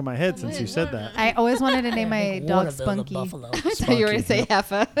stuck in my head since you said that. I always wanted to name my Big dog water Spunky. buffalo. I thought you were going to say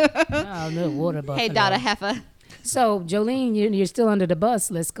heifer. Oh, no, water buffalo. Hey, Dada heifer. So, Jolene, you're still under the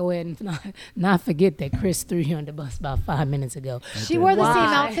bus. Let's go ahead and not forget that Chris threw you under the bus about 5 minutes ago. She wore the same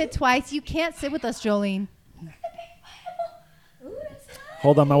Why? outfit twice. You can't sit with us, Jolene.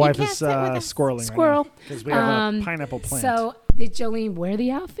 Hold on, my wife can't is sit with a squirreling squirrel. because we have a pineapple plant. So, did Jolene wear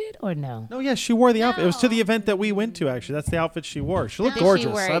the outfit or no? No, yeah, she wore the outfit. It was to the event that we went to, actually. That's the outfit she wore. She looked Did she gorgeous.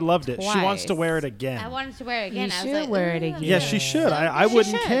 wear I it loved it. She wants to twice? wear it I again. wanted to wear it again. You I was should like, wear it "Ooh." again. Yes, she should. I wouldn't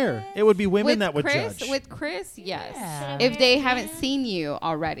should. care. It would be women With that would Chris, judge. With Chris, yes. Yeah. If they haven't seen you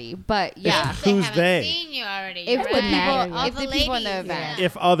already. But yeah. They Who's haven't they? seen you already. If You're the right. people- All if the people in the ladies, event. yeah.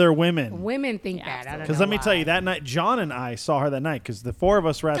 If other women. Women think that. I don't know. Because let me tell you, that night, John and I saw her that night because the four of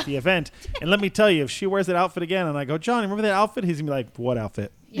us were at the event. And let me tell you, if she wears that outfit again and I go, John, remember that outfit? He's going to be like, what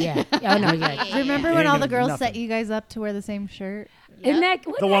outfit? Yeah. Oh, no, yeah. Remember Ain't when all gonna the do girls nothing. set you guys up to wear the same shirt? Isn't that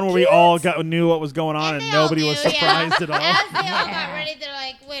The one where we all knew what was going on and they all nobody was knew, yeah. surprised at all. As they all got ready, they're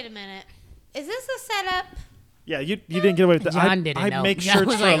like, wait a minute. Is this a setup? Yeah, you didn't get away with that. John didn't I know. make John shirts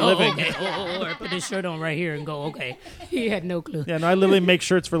was for like, a living. Okay. I put this shirt on right here and go, okay. He had no clue. Yeah, no, I literally make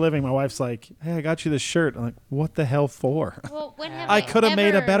shirts for a living. My wife's like, hey, I got you this shirt. I'm like, what the hell for? Well, when have I could have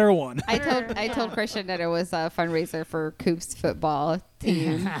made a ever- better one. I told Christian that it was a fundraiser for Coops football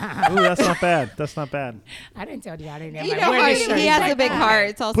team. Ooh, that's not bad. That's not bad. I didn't tell you I didn't have You my know wear how this he shirt. has a big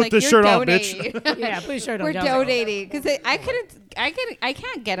heart, so I was Put like, this "You're shirt on, bitch." donating." Yeah, put your shirt on. We're John's like, donating because I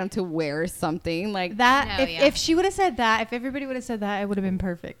can't get him to wear something like That No, if, yeah. if she would have said that, if everybody would have said that, it would have been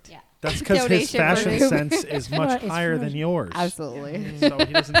perfect. Yeah. That's because his Donation fashion for- sense is much It's higher for- than yours. Absolutely, So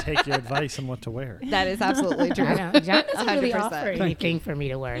he doesn't take your advice on what to wear. that is absolutely true. I know. John doesn't really 100%. offer anything for me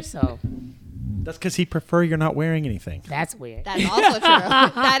to wear, so That's because he prefer you're not wearing anything. that's weird. That's also true.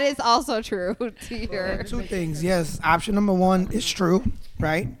 That is also true to your. Two things. Yes, option number one is true,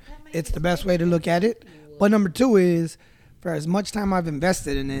 right? It's the best way to look at it. But number two is, for as much time I've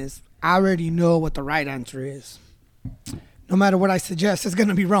invested in this, I already know what the right answer is. No matter what I suggest, it's going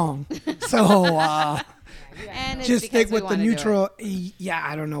to be wrong. So And it's just because stick we with the wanna do it. neutral. Yeah,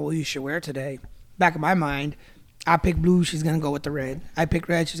 I don't know what you should wear today. Back in my mind, I pick blue, she's going to go with the red. I pick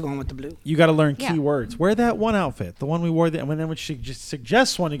red, she's going with the blue. You got to learn Yeah. key words. Wear that one outfit, the one we wore. And then when she just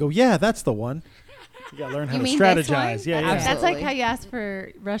suggests one, you go, yeah, that's the one. You got to learn how You to mean this one? strategize. Yeah, yeah. Absolutely. That's like how you ask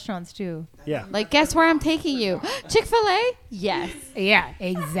for restaurants too. Yeah. Like, guess where I'm taking you? Chick-fil-A? Yes. Yeah,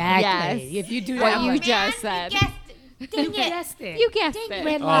 exactly. Yes. If you do What that, you like, just said. You guessed it. you guessed it. You guessed Dang, it.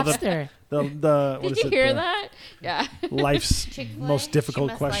 Red Oh, Lobster. The what Did is you it? hear the that? Yeah. Life's Chick-fil-A? most She difficult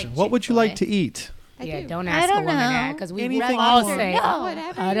must question. like What would you like to Chick-fil-A. eat? Yeah, do. don't I ask don't a woman know. that because we Anything all you want. say, No.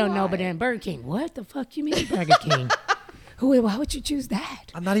 Whatever I don't you know, want. but then Burger King. What the fuck you mean Burger King? Why would you choose that?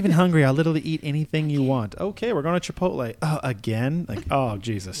 I'm not even hungry. I'll literally eat anything you want. Okay, we're going to Chipotle. Again? Like, oh,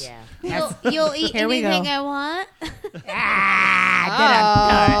 Jesus. Yeah. You'll eat Here we go. anything I want.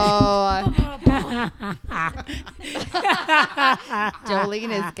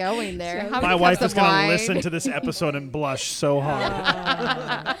 Jolene is going there. How My many wife cups is of going to wine? listen to this episode and blush so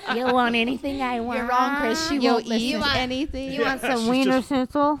hard. You want anything I want? You're wrong, Chris. She You'll won't listen. eat anything. You want Yeah, some she's wiener just-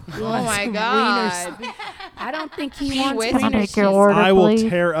 schnitzel? Oh my Some god. wieners. I don't think he He wants wishes- wiener Take your schnitzel. order. I will please.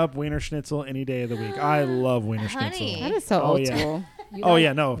 tear up Wiener Schnitzel any day of the week. I love Wiener Schnitzel. Honey. That is so Oh, old yeah. school. You Oh like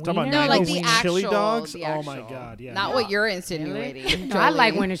yeah, no. Talking about wiener? No, like 90s the actual chili dogs. the Oh my actual. god, yeah. Not what you're insinuating. No, I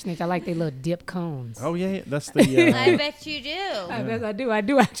like Jolene. wiener schnitzel. I like their little dip cones. Oh yeah, yeah, that's I the. bet you do. I bet I do. I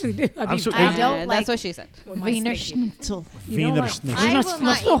do actually do. I'm so- I don't That's like what she said. Wiener Schnitzel. You know Wiener what? Schnitzel. I Wiener will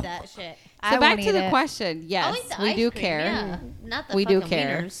not schnitzel. eat that shit. I back won't to eat the it. question. Yes, I'll eat the we ice do cream, care. Yeah. Not the We do fucking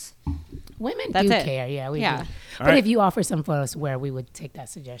care. wieners. Women That's do it. care. Yeah, we Yeah. do. All But right. if you offer some for us, where we would take that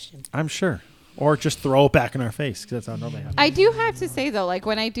suggestion. I'm sure. Or just throw it back in our face because that's how it normally happens. I do have to say though, like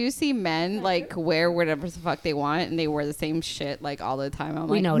when I do see men like wear whatever the fuck they want and they wear the same shit like all the time, I'm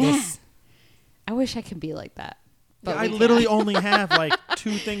We like, notice. man, I wish I could be like that. But I we literally can't. only have like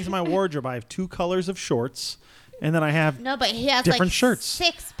 2 things in my wardrobe. I have 2 colors of shorts, and then I have No, but he has different like shirts.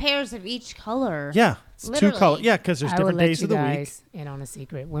 6 pairs of each color. Yeah, it's 2 Literally. colors. Yeah, because there's I different will let days you of the week. guys in on a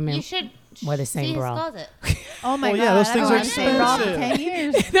secret. Women, You should wear the same see bra. his closet. Oh my Well, god! yeah, those I things don't are want to say raw for expensive. 10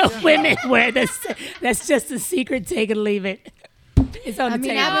 years. the women wear this. That's just a secret. Take it, leave it. It's on I the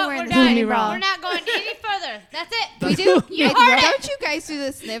mean, table. I've been No, wearing we're the Do not. me same We're wrong. not going any further. That's it. We do. You heard it. Don't you guys do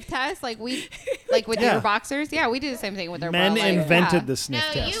the sniff test? Like with Yeah. your boxers? Yeah, we do the same thing with our Men bra. Like, invented yeah. the sniff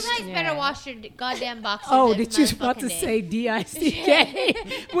No, test. you guys better Yeah. wash your goddamn boxers. Oh, every did you about to motherfucking day. say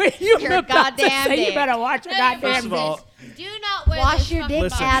DICK? Were you Your about to goddamn say you dick. better watch your No, you goddamn First of all, Do not wear Wash those your fucking dick,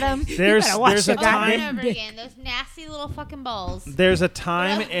 Listen, boxers. Adam. there's better watch there's a your Over and goddamn time over dick. again. Those nasty little fucking balls. there's a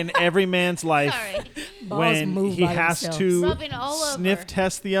time in every man's life Sorry. Balls when move he by has themselves. to Rubbing all sniff over.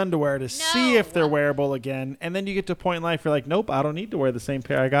 test the underwear to see if they're No. wearable again, and then you get to a point in life you're like, nope, I don't need to wear the same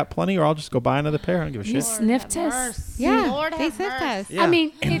pair. I got plenty, or I'll just go buy another pair. I don't give a You shit. sniff have test? Yeah, Lord they have sniff mercy. test. Yeah. I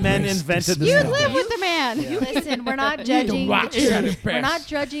mean, and men invented the You sniff live test. with the man. Listen, we're not judging. watch the your truth. We're not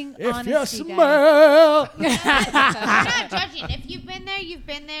judging honesty, guys. smell. We're not judging. If you've been there, you've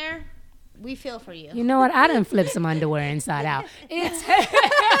been there. We feel for you. You know what? I done flip some underwear inside out. It's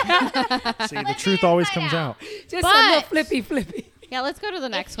See, the truth always comes out. just But- a little flippy. Yeah, let's go to the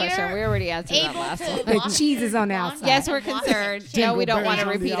next you're question. We already answered that Able last to one. The wash cheese your is on the laundry outside. Yes, we're and wash concerned. your No, we don't want to Dingleberries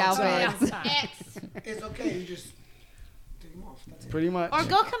on the repeat outside. outfits. X. It's okay. You just take them off. That's it. Pretty much. Or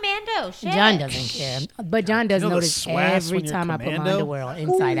go commando. Shit. John doesn't care, but John does You know the notice swass every when you're time I put my commando? underwear on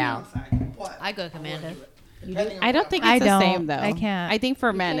inside out. What? I go commando. I don't think I it's the don't. same though. I can't. I think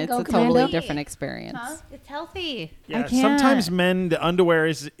for men can't it's go a totally commando? different experience. It's healthy. Yeah, can't. sometimes men, the underwear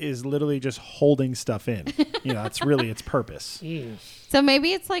is literally just holding stuff in. You know, that's really its purpose. Jeez. So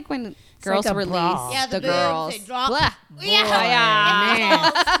maybe it's like when girls like a release bra. Yeah, the the boobs, girls. they drop. Blah.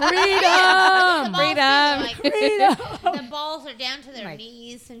 Yeah. Man, freedom. Freedom. The balls are down to their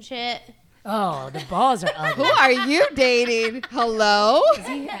knees and shit. oh, the balls are ugly. Who are you dating? Hello?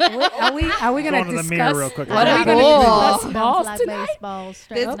 Are we gonna Going to the discuss? mirror real quick. What are a we gonna bull. discuss Sounds balls like tonight? baseball.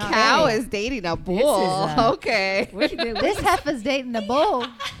 straight This up. cow Okay. is dating a bull. is, Okay. This heifer's dating the bull.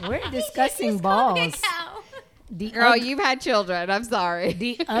 We're discussing balls. The Girl, ug- you've had children. I'm sorry.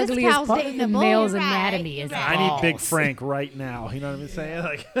 the ugliest cow's part dating of a bull. male's You're right. anatomy is You're the right. I need Big balls. Frank right now. You know what I'm saying?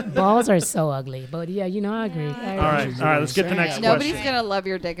 Like, Balls are so ugly, but yeah, you know I agree. I all right, agree. all right. Let's get the next Nobody's question. going to love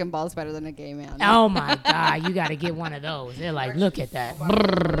your dick and balls better than a gay man. Oh my God, you got to get one of those. They're like, look at that.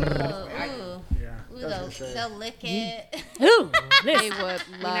 They'll lick it. Ooh, They listen,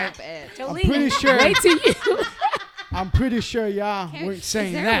 would love it. Jolene, pretty sure- Wait till you. I'm pretty sure y'all weren't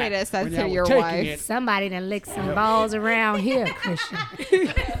saying there a way that. to when censor y'all were your taking wife? it. Somebody done licked some balls around here, Christian.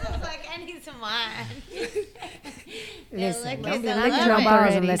 It's like, I need some wine. Listen, lick don't it, be they'll licking love no it. balls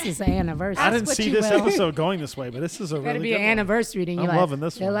Already. unless it's an anniversary. I didn't what see you this will. episode going this way, but this is a Gotta really be good an one. anniversary. Then I'm you're loving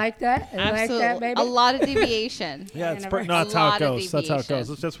this You one. like that? You like Absolutely. that, baby? A lot of deviation. Yeah, it's Anniversary. no, that's A how it lot of goes. That's how it goes.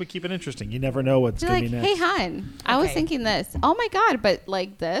 deviation. That's what keep it interesting. You never know what's Be going like, to be hey, next. hon, I was Okay. thinking this. Oh my God, but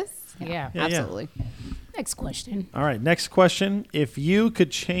like this? Yeah. Yeah, yeah. Absolutely. Next question. All right, next question. If you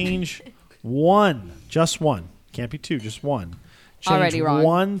could change one, just one, can't be two, just one. Change Already wrong.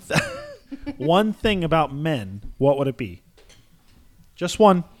 One, one thing about men, what would it be? Just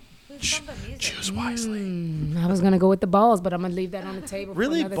one. Choose wisely. I was gonna go with the balls, but I'm gonna leave that on the table.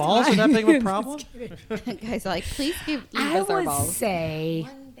 Really? For another Balls are time. that big of a problem? Guys are like, please leave I us our would balls. say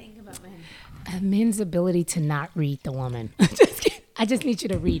One thing about men. a man's ability to not read the woman. Just kidding. I just need you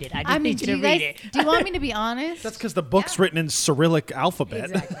to read it. I just I mean, need do you you to read guys? it. Do you want me to be honest? That's because the book's written in Cyrillic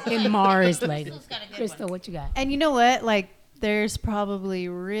alphabet. Exactly. In Mars, like Crystal's got a good Crystal, what you got? And you know what? Like, there's probably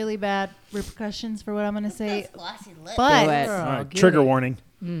really bad repercussions for what I'm gonna say, Those glossy lips. but Do it. All right, good. trigger warning.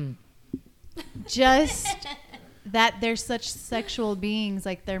 just that they're such sexual beings.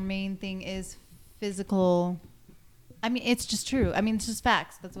 Like, their main thing is physical. I mean, it's just true. I mean, it's just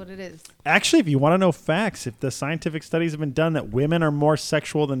facts. That's what it is. Actually, if you want to know facts, if the scientific studies have been done that women are more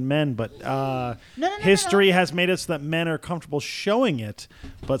sexual than men, but history has made it so that men are comfortable showing it.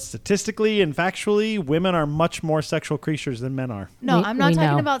 But statistically and factually, women are much more sexual creatures than men are. No, We- I'm not we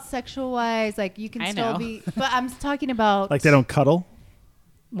talking know. about sexual wise. Like, you can I still know. be, but I'm talking about Like they don't cuddle.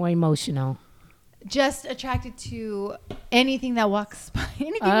 More emotional. just attracted to anything that walks by,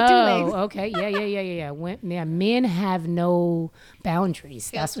 anything with 2 Oh, legs. okay. Yeah. Men have no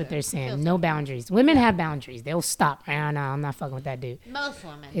boundaries. That's what they're saying. No boundaries. Women have boundaries. They'll stop. No, I'm not fucking with that dude. Most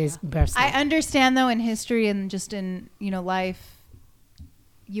women. His birthday. I understand though in history and just in life,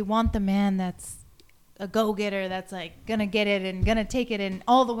 you want the man that's a go-getter, that's like gonna get it and gonna take it, and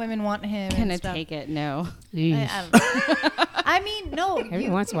all the women want him. Gonna and stuff. take it? No. I don't know. I mean, no. Every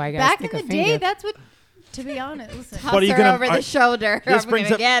once in a while, you gotta back stick in a the day, finger. that's what. To be honest, listen. What are you Toss gonna- her over are- the shoulder. This I'm brings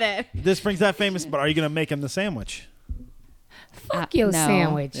gonna up- get it. This brings that famous. But are you gonna make him the sandwich? Fuck your no.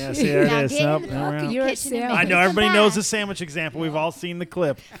 sandwich. Yeah, see there Now it is. get in Nope, the never fucking mind. You're a kitchen and sandwich. I make know us everybody some knows back. the sandwich example. We've all seen the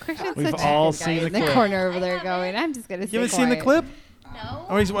clip. Christian's We've such a all good guy seen the in the clip. corner over there going, I'm just gonna. You haven't seen the clip? No.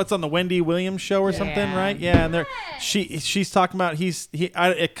 Or what's on the Wendy Williams show or something, Yeah. right? Yeah, and she's talking about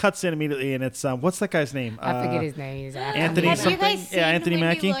it cuts in immediately, and it's what's that guy's name? I forget his name. He's Anthony Have you something. guys seen Yeah, Anthony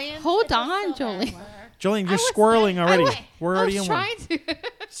Wendy Mackie. Williams? Hold on, Jolie. Jolene, you're squirreling already. We're I already was in one. trying to.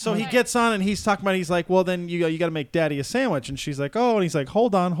 So he gets on and he's talking about, he's like, well, then you got to make daddy a sandwich. And she's like, oh, and he's like,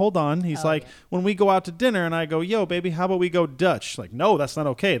 hold on. He's like, when we go out to dinner and I go, yo, baby, how about we go Dutch? She's like, no, that's not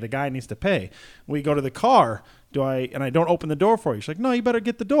okay. The guy needs to pay. We go to the car. And I don't open the door for you. She's like, no, you better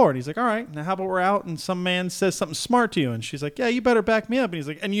get the door. And he's like, all right. Now how about we're out and some man says something smart to you? And she's like, yeah, you better back me up. And he's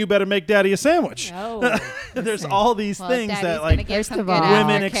like, and you better make daddy a sandwich. Oh, There's all these things Daddy's that gonna like get some of good all,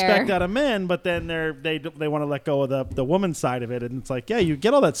 women aftercare. expect out of men, but then they want to let go of the woman side of it, and it's like, yeah, you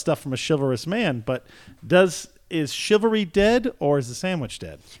get all that stuff from a chivalrous man, but is chivalry dead or is the sandwich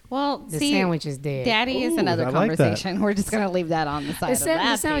dead? Well, the see, sandwich is dead. Daddy is Ooh, another I like that. conversation. We're just gonna leave that on the side The, of sa-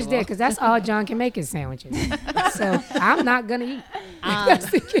 that the sandwich table. dead because that's all John can make is sandwiches. So I'm not gonna eat. I'm gonna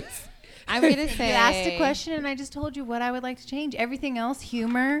say. You asked a question, and I just told you what I would like to change. Everything else,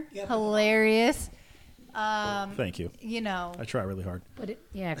 humor, hilarious. Thank you. You know, I try really hard. But if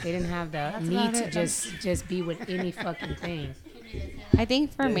they didn't have the about need to it. just be with any fucking thing. I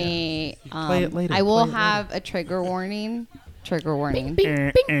think for me, Play it later. I will Play it have a trigger warning. Trigger warning.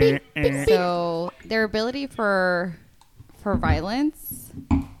 Eh. So their ability for violence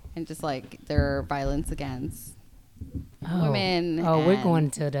and just like their violence against women. Oh, we're and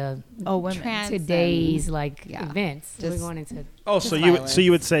going to the women. trans today's and- like yeah. events. We're Just- going into Oh, Just so violence.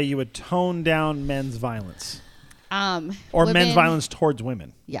 you would say you would tone down men's violence or women- men's violence towards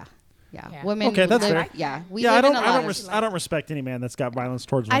women? Yeah. Yeah. Women. Okay, that's live, fair. Yeah. We Yeah, live in a I lot don't of- I don't respect any man that's got violence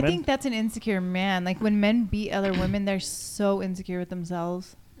towards I women. think that's an insecure man. Like when men beat other women, they're so insecure with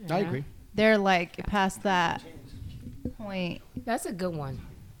themselves. I agree. They're like past that point. That's a good one.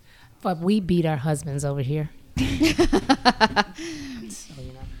 But we beat our husbands over here. So,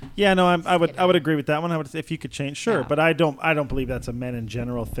 you know. Yeah, no, I would agree with that one. I would, if you could change, sure, Yeah. but I don't believe that's a men in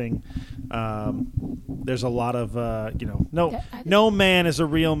general thing. There's a lot of no man is a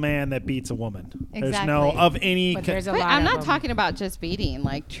real man that beats a woman. There's no Exactly. of any. But there's a But lot I'm of not them. talking about just beating,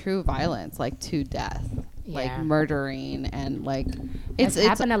 like true violence, like to death, like Yeah. murdering and like It's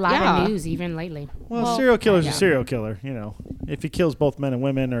happened a lot yeah. in news even lately. well, serial killer's yeah. a serial killer. You know, if he kills both men and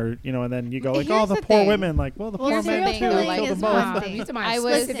women, or and then you go like, oh, Here's the the poor thing. women. Like, well, the Well, poor serial men too. killing Killed them is both. one thing. You're talking about I was-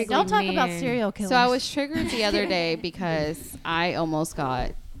 Listen, specifically don't talk about men. serial killers. So I was triggered the other day because I almost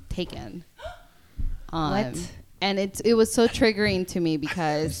got taken. What? And it was so triggering to me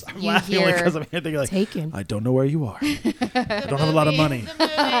because I'm you laughing only hear because I'm here thinking like, Taken. I don't know where you are. I don't have a lot of money,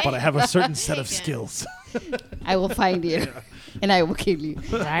 but I have a certain set of skills. I will find you and I will kill you.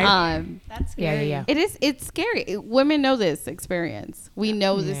 Right? That's Yeah, scary. yeah. It's scary. Women know this experience. We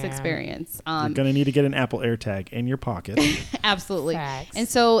know this Yeah. experience. You're gonna need to get an Apple AirTag in your pocket. Absolutely. Facts. And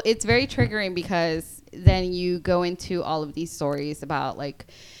so it's very triggering because then you go into all of these stories about like,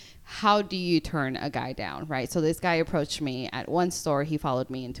 how do you turn a guy down, right? So this guy approached me at one store. He followed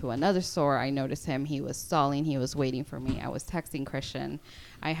me into another store. I noticed him. He was stalling. He was waiting for me. I was texting Christian.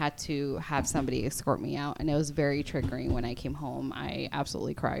 I had to have somebody escort me out. And it was very triggering when I came home. I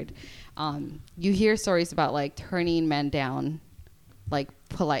absolutely cried. You hear stories about like turning men down, like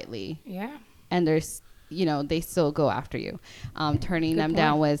politely. Yeah. And there's they still go after you. Turning Good them point.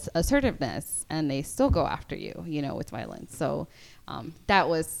 down with assertiveness, and they still go after you, with violence. So that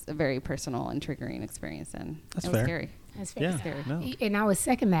was a very personal and triggering experience, and That's it was fair. scary. That's very Yeah, scary. no. And I was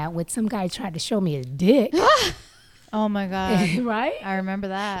second that when some guy tried to show me his dick. Oh my god. Right? I remember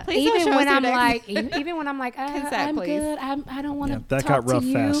that. Please don't Even show when us your I'm dick. like, even when I'm like, Consent, I'm please. good. I don't want to Yeah, that talk got rough to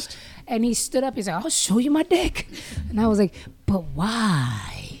you. fast. And he stood up. He's like, I'll show you my dick. And I was like, but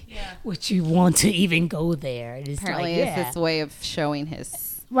why would you want to even go there? And it's Apparently, like, it's this way of showing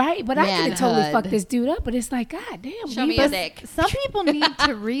his right? But I could have totally Manhood. fucked this dude up. But it's like, God damn. Show we me your was- dick. Some people need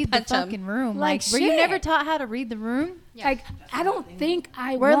to read the Punch 'em. fucking room. Like Like, were you shit. never taught how to read the room? Like, I don't think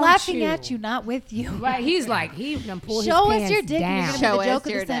I We're want laughing at you, not with you. Right, he's like, he done pulled Show his us pants your dick. down. And you're Show gonna be the us joke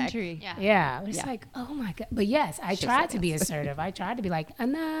of your the dick. century. Yeah. Yeah, it's Yeah. like, oh my God. But yes, I She tried said to be yes. assertive. I tried to be like,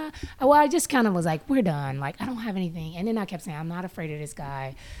 nah. Well, I just kind of was like, we're done. Like, I don't have anything. And then I kept saying, I'm not afraid of this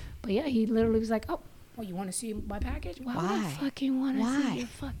guy. But yeah, he literally was like, oh, you want to see my package? Why? would I Why? fucking want to see your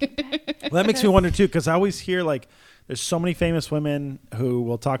fucking package? Well, that makes me wonder too, because I always hear like there's so many famous women who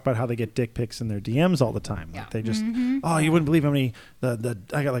will talk about how they get dick pics in their DMs all the time. Like they just, oh, you wouldn't believe how many I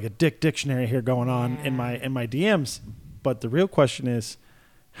got like a dick dictionary here going on in my DMs. But the real question is,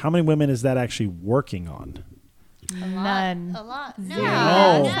 how many women is that actually working on? None. A lot.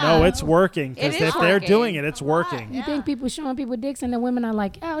 No, it's working. It Because is if they're working. doing it, it's working. You think people showing people dicks and the women are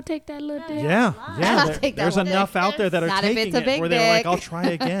like, I'll take that little dick? Yeah, I'll there- take that there's one. enough out there that are Not if taking it's a it big where they're like, dick. I'll try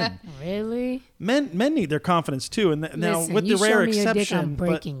again. Really? Men need their confidence too, and now Listen, with you the show rare me your dick, exception, I'm but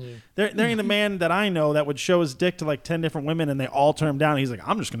breaking you. there ain't a man that I know that would show his dick to like 10 different women and they all turn him down. He's like,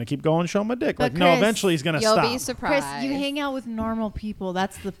 I'm just gonna keep going, show my dick. But Like, no, Chris, eventually he's gonna You'll stop. be Chris, surprised. you hang out with normal people.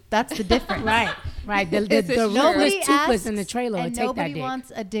 That's the difference. Right. The This is true. ruthless Nobody toothless asks in the trailer will and take that nobody dick.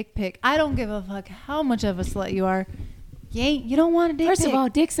 wants a dick pic. I don't give a fuck how much of a slut you are. You don't want a dick First pic. of all,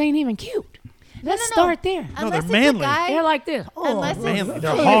 dicks ain't even cute. Let's no. start there. No, Unless they're it's a manly. guy- They're like this. Oh, Unless it's Manly.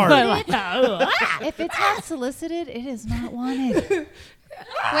 They're hard. if it's not solicited, it is not wanted.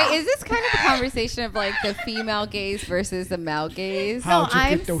 Wait, is this kind of a conversation of like the female gaze versus the male gaze? How'd you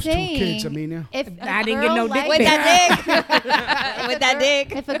I'm get those saying, two kids, Amina? If I a didn't get girl no dick likes- With pic. that dick. With that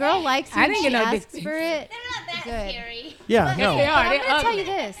dick. If a girl likes you I and didn't she get no dick asks pic. for it, They're not that Good. scary. Yeah, They no. are. but I'm They're gonna tell you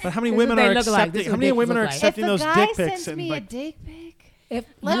ugly. this. But how many This is women what are they look like. accepting? This is How what many dicks women are look like. If accepting a those guy dick pics sends and me a like? dick pic, If,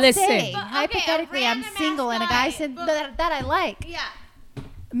 let's listen, say a hypothetically I'm random single ass and a guy, guy said but- that I like Yeah.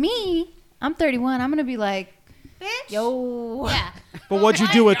 me, I'm 31. I'm gonna be like, Bitch. yo. Yeah. But what'd you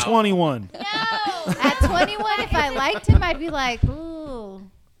do at 21? No. At 21, if I liked him, I'd be like, ooh.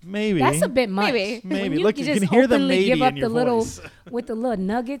 Maybe. that's a bit much. Maybe. When Maybe. you Look, you just can hear the openly maybe give up in your the little voice. with the little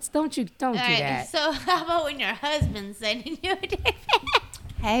nuggets. Don't do All right. that. So how about when your husband's sending you a dick pic?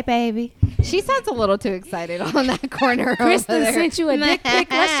 Hey, baby. She sounds a little too excited on that corner. Kristen over there. sent you a dick pic.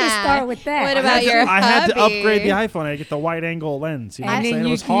 Let's just start with that. What about your I had to hubby? upgrade the iPhone. I had to get the wide angle lens. You know what I'm And then saying? It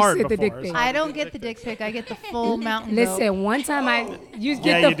you- was you hard sent the dick before. pic. I don't get the dick pic. I get the full mountain goat. Listen, one time you Yeah,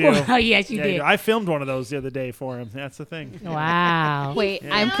 get you the do. full. Oh, yes, you Yeah, did. I filmed one of those the other day for him. That's the thing. Wow. Wait,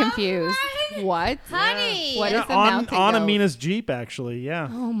 I'm confused. What? Honey. What Yeah, is the on mountain on goat? Amina's Jeep, actually. Yeah.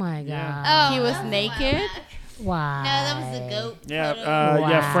 Oh my God. Oh, He was oh my naked? gosh. Wow. No, that was the goat. Yeah, photo.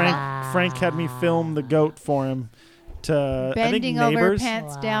 yeah. Wow. Frank had me film the goat for him to Bending I think over, neighbors.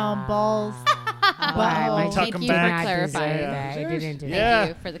 pants down, balls. Wow. Butthole. Tuck Thank him you back. for Not clarifying. deserve that. It didn't do Thank Yeah.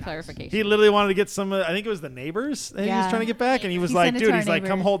 you for the clarification. He literally wanted to get some. I think it was the neighbors that he was Yeah. trying to get back, and he was He like, sent it "Dude, to our he's like,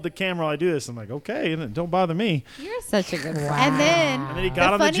 come neighbor. hold the camera while I do this." I'm like, "Okay, and then don't bother me." You're such a good friend. And then, And then he got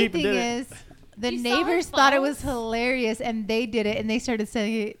the on the funny Jeep and thing did it. is, the You saw neighbors his thought it was balls? hilarious, and they did it, and they started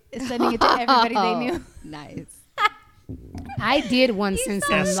sending it to everybody they knew. Nice. I did once send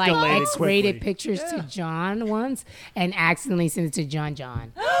some like Escalated X-rated quickly. pictures to John once, and accidentally sent it to John.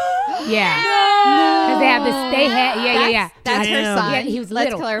 Yeah, because they have this. They had yeah. That's her Damn. son. Yeah, he was Let's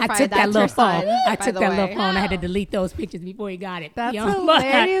little. clarify I took that's that little her son, phone. I by took the that way. little phone. I had to delete those pictures before he got it. That's You know?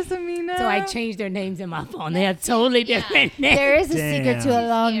 hilarious, Amina. So I changed their names in my phone. They have totally different names. There is a secret to a Damn.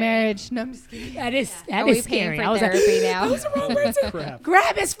 long marriage. No, I'm just kidding. That is Are we is paying scary. for I was therapy like, now? Crap.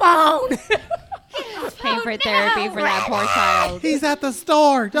 grab his phone. Paying for therapy for that poor child. He's at the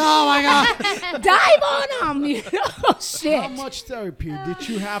store. Oh my god. Dive on him. You know? Oh, shit. How much therapy did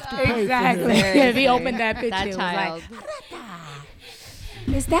you have to pay Exactly. for him? Very If he scary. opened that picture, That it was child.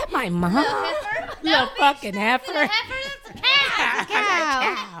 like, is that my mom? Little fucking heifer. The heifer, that's a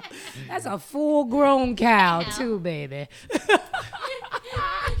cow. Cow. That's a full-grown cow too, baby.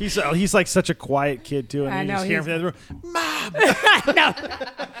 He's like such a quiet kid too, and I you know, just hear him he's- from the other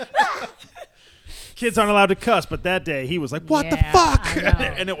room, "Mom." Kids aren't allowed to cuss, but that day he was like, "What the Yeah, fuck?" I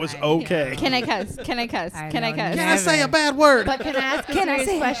know. And it was okay. Can I cuss? Can I cuss? I Can I know, cuss? Can I say a bad word? But can I ask a Can I serious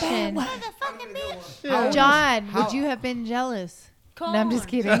say a bad question? word? The fucking bitch. John, would you have been jealous? No, I'm just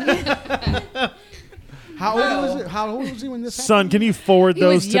kidding. How old was it? How old was he when this Son, can you forward He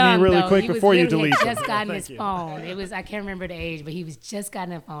those was to young, me really though. quick He was before you literally delete had them? just gotten Thank his you. phone. It was I can't remember the age, but he was just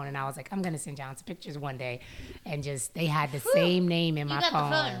gotten a phone, and I was like, I'm gonna send John some pictures one day, and just they had the same name in You my got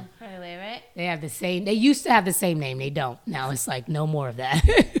phone. the phone right away, right? They have the same. They used to have the same name. They don't now. It's like no more of that.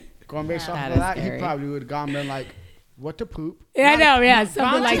 Going based off That of is that, scary. he probably would have gone been like, what the poop? Yeah, I know. Yeah,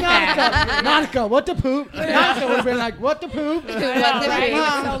 something like that. Monica, what the poop? Monica would have been like, what the poop? Right? It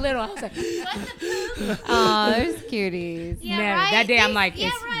was so little. I was like, Oh, there's cuties. Yeah, Never. right. That day I'm These- like, yeah,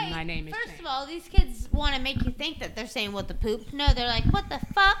 it's- right. my name is First Shane. of all, these kids want to make you think that they're saying what the poop. No, they're like, what the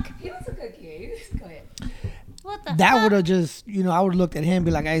fuck? He was a good kid. Go ahead. What the That fuck? would have just, I would have looked at him and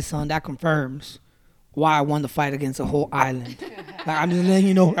be like, hey, son, that confirms why I won the fight against a whole island. Like, I'm just letting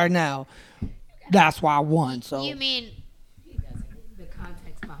you know right now. That's why I won. So You mean The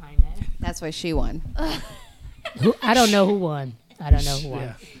context behind that. That's why she won. I don't know who won. I don't know who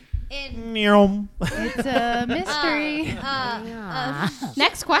won. in Meow. It's a mystery.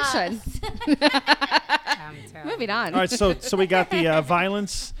 Next question. I'm telling Moving on. All right, so we got the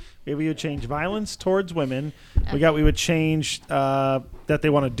violence. We would change violence towards women. We would change that they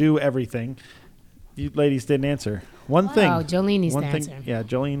want to do everything. You ladies didn't answer. One thing. Oh, Jolene needs one to thing. answer. Yeah,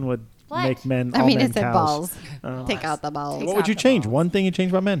 Jolene would What? make men. I all mean, men it said cows. balls. Take out the balls. What would you out the change? balls. One thing you change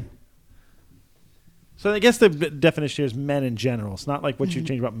about men. So I guess the definition here is men in general. It's not like what you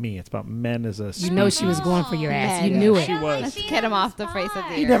change about me. It's about men as a. You know she was going for your ass. You Man. knew it. She was. Let's get him off the face of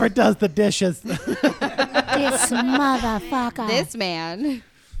the He earth. never does the dishes. This motherfucker. This man.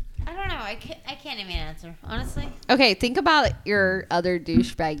 I don't know. I can't even answer, honestly. Okay, think about your other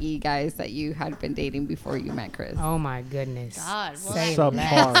douchebaggy guys that you had been dating before you met Chris. Oh my goodness. God, well, Say Subpar.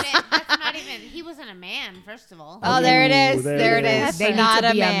 less. That's not even. He wasn't a man, first of all. Oh, there it Ooh, is. there There it it is. is. They need Not to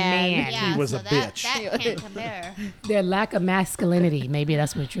a be a man. man. Yeah, He was so a bitch. That can't compare. Their lack of masculinity. Maybe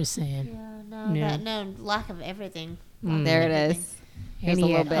that's what you're saying. No, Yeah. no, lack of everything. There it is. Here's And a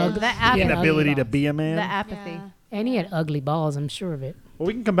he little had bit. ugly- The he had An ugly ability to balls. be a man. The apathy. Yeah. And he had ugly balls. I'm sure of it. Well,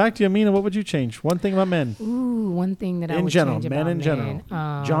 we can come back to you, Amina. What would you change? One thing about men. Ooh, one thing that I In would general, change men about in general.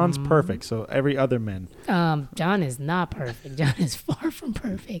 John's perfect, so every other man. John is not perfect. John is far from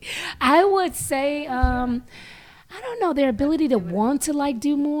perfect. I would say, I don't know, their ability to want to like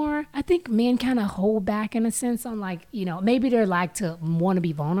do more. I think men kind of hold back in a sense on like, maybe they're like to want to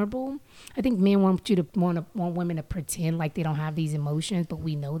be vulnerable. I think men want women to pretend like they don't have these emotions, but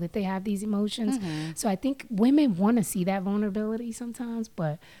we know that they have these emotions. So I think women want to see that vulnerability sometimes,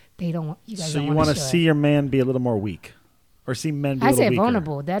 but they don't. You guys So don't you want to see your man be a little more weak, or see men be a I little said weaker.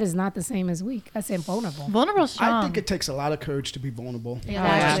 vulnerable. That is not the same as weak. I said vulnerable. Vulnerable strong. I think it takes a lot of courage to be vulnerable. Yeah,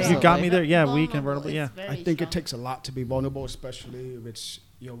 that's You true. got me there. Yeah, weak and vulnerable. Yeah. I think it takes a lot to be vulnerable, especially if it's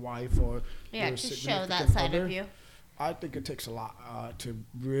your wife or Yeah, your to show significant that side other. of you. I think it takes a lot to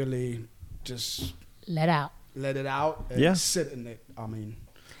really just Let out. let it out and Yeah. sit in it. I mean,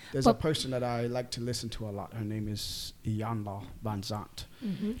 there's But- a person that I like to listen to a lot. Her name is Iyanla Van Zandt.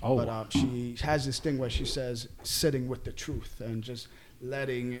 Oh, But she has this thing where she says sitting with the truth and just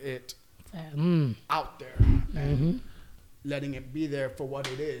letting it out there and letting it be there for what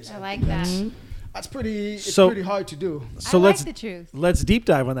it is. I like that. That's pretty. It's So- pretty hard to do. so I let's like the truth. let's deep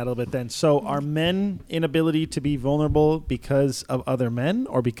dive on that a little bit then. So are men inability to be vulnerable because of other men,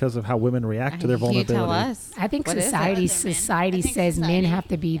 or because of how women react to their Can you vulnerability? tell us? I think What is it? society Other men. society I think says men society- have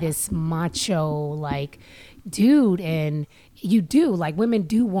to be this macho like dude, and you do, like, women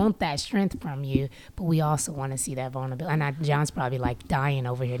do want that strength from you, but we also want to see that vulnerability. And John's probably like dying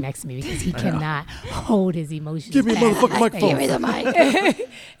over here next to me because he cannot hold his emotions. Give me a back. motherfucking microphone. Give me the mic.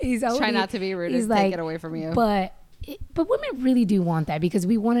 He's Try holding- not to be rude he's and take it away from you. But women really do want that because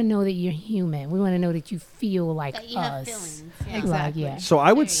we want to know that you're human. We want to know that you feel like That you us. have feelings. Yeah. Exactly. Yeah. So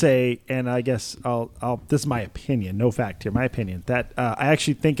I would say, and I guess I'll. This is my opinion, no fact here. My opinion that I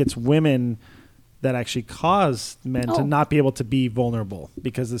actually think it's women that actually cause men to Oh. not be able to be vulnerable,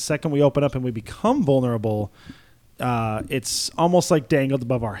 because the second we open up and we become vulnerable, it's almost like dangled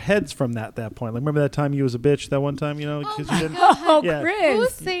above our heads from that point. Like, remember that time you was a bitch that one time, because you didn't. Oh, Yeah. Chris.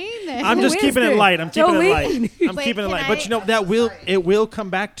 Who's saying this? I'm just Who is keeping it this? light. I'm keeping it light. Jolene. I'm Wait, keeping it can light. But I- that it will come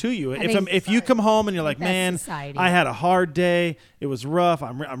back to you. think If you come home and you're like, that's man, society. I had a hard day. It was rough.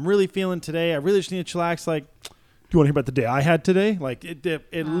 I'm really feeling today. I really just need to chillax. Like, do you want to hear about the day I had today? Like,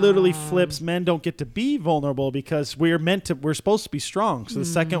 it literally flips. Men don't get to be vulnerable because we're supposed to be strong. So the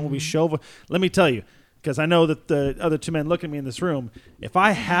second when we show, let me tell you, because I know that the other two men look at me in this room. If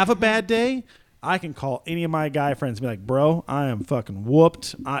I have a bad day, I can call any of my guy friends and be like, bro, I am fucking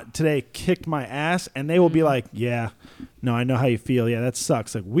whooped. Today kicked my ass. And they will be like, yeah, no, I know how you feel. Yeah, that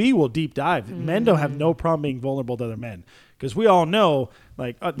sucks. Like, we will deep dive. Men don't have no problem being vulnerable to other men. Because we all know,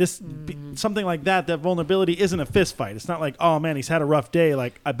 like, something like that vulnerability isn't a fist fight. It's not like, oh man, he's had a rough day.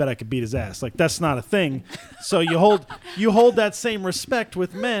 Like, I bet I could beat his ass. Like, that's not a thing. So you hold that same respect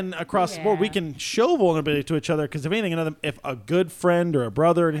with men across the board. We can show vulnerability to each other because if anything, if a good friend or a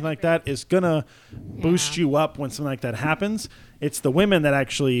brother or anything like that is gonna boost you up when something like that happens, it's the women that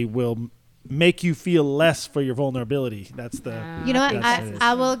actually will make you feel less for your vulnerability. That's the. You know what? That's it.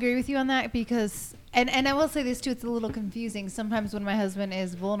 I will agree with you on that because, and I will say this too, it's a little confusing. Sometimes when my husband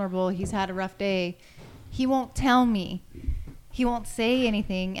is vulnerable, he's had a rough day, he won't tell me. He won't say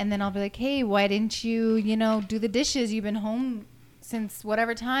anything. And then I'll be like, hey, why didn't you, do the dishes? You've been home since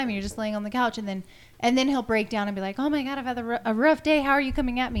whatever time and you're just laying on the couch. And then he'll break down and be like, oh my God, I've had a rough day. How are you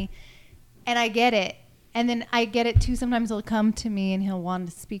coming at me? And I get it. And then I get it too. Sometimes he'll come to me and he'll want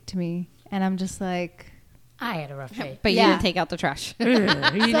to speak to me. And I'm just like, I had a rough day. But you didn't take out the trash. So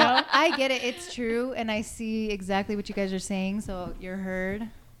I get it. It's true. And I see exactly what you guys are saying. So you're heard.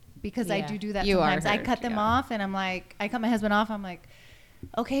 Because I do that You are sometimes. I heard, cut them off and I'm like, I cut my husband off. I'm like,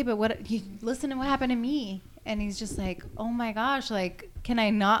 okay, but listen to what happened to me. And he's just like, oh my gosh, like, can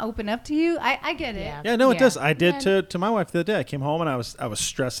I not open up to you? I get it. Yeah, no, it does. I did to my wife the other day. I came home and I was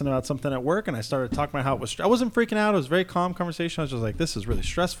stressing about something at work, and I started talking about how it was. I wasn't freaking out. It was a very calm conversation. I was just like, this is really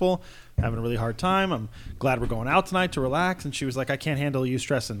stressful. I'm having a really hard time. I'm glad we're going out tonight to relax. And she was like, I can't handle you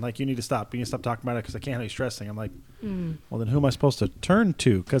stressing. Like, you need to stop. You need to stop talking about it because I can't handle you stressing. I'm like, well, then who am I supposed to turn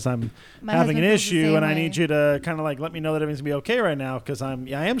to? Because I'm having an issue and I need you to kind of like let me know that everything's going to be okay right now because I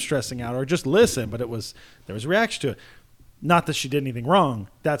am stressing out, or just listen. But there was a reaction to it. Not that she did anything wrong.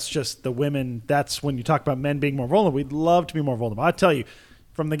 That's just the women. That's when you talk about men being more vulnerable. We'd love to be more vulnerable. I tell you,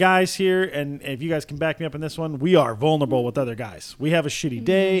 from the guys here, and if you guys can back me up in this one, we are vulnerable with other guys. We have a shitty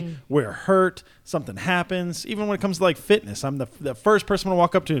day. We're hurt. Something happens. Even when it comes to like fitness, I'm the first person to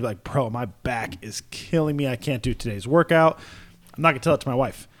walk up to and be like, bro, my back is killing me. I can't do today's workout. I'm not going to tell it to my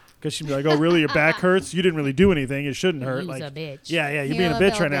wife. Because she'd be like, oh, really? Your back hurts? You didn't really do anything. It shouldn't hurt. You're like, a bitch. Yeah, you're being a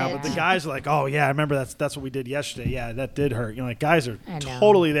bitch right now. But the guys are like, oh, yeah, I remember that's what we did yesterday. Yeah, that did hurt. Like guys are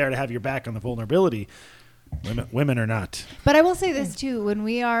totally there to have your back on the vulnerability. Women are not. But I will say this too: when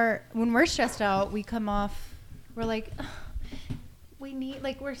we're stressed out, we come off. We're like, we need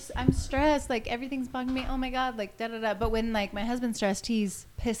I'm stressed. Like everything's bugging me. Oh my God! Like da da da. But when like my husband's stressed, he's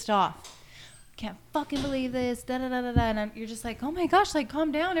pissed off. Can't fucking believe this. Da da da da da. And you're just like, oh my gosh! Like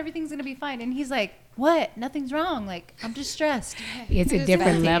calm down. Everything's gonna be fine. And he's like, what? Nothing's wrong. Like I'm just stressed. It's a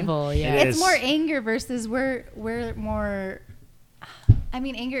different level. Yeah. It's more anger versus we're more. I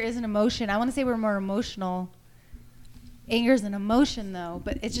mean, anger is an emotion. I want to say we're more emotional. Anger is an emotion, though,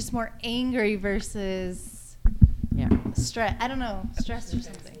 but it's just more angry versus stress. I don't know, stress or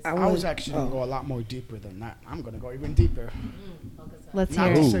something. I was actually going to go a lot more deeper than that. I'm going to go even deeper. Let's Not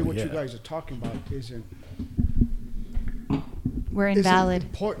hear to it. say what you guys are talking about isn't invalid.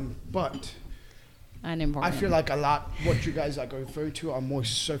 Important, but Unimportant. I feel like a lot what you guys are referring to are more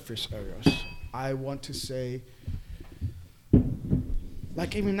surface areas. I want to say,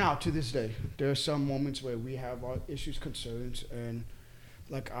 like even now to this day, there are some moments where we have our issues, concerns, and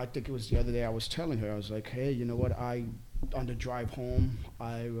like I think it was the other day I was telling her, I was like, hey, you know what? On the drive home,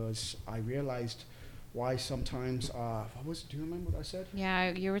 I realized why sometimes do you remember what I said?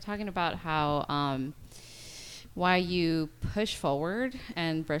 Yeah, you were talking about how why you push forward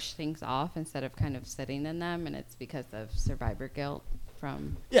and brush things off instead of kind of sitting in them, and it's because of survivor guilt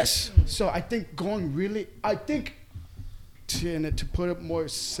from. Yes. So I think to put it more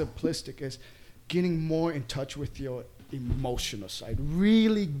simplistic is getting more in touch with your emotional side,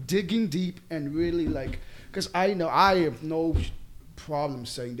 really digging deep and really because I know I have no problem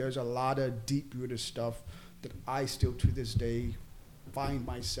saying there's a lot of deep rooted stuff that I still to this day find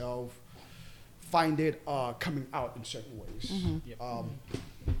it coming out in certain ways.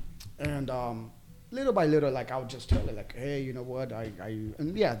 And little by little, I would just tell her, hey, you know what,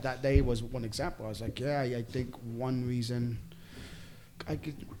 that day was one example. I was like, I think one reason I'm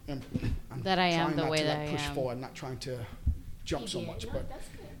that I am the not way to, that I push am. forward, not trying to jump so much, but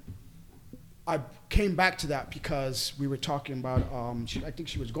I came back to that because we were talking about, I think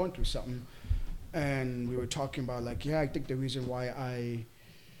she was going through something, and we were talking about I think the reason why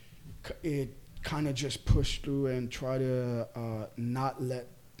it kind of just pushed through and try to not let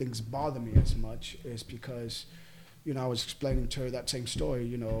things bother me as much is because, I was explaining to her that same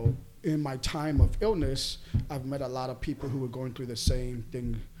story, in my time of illness, I've met a lot of people who were going through the same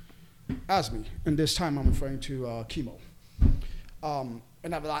thing as me. And this time I'm referring to chemo.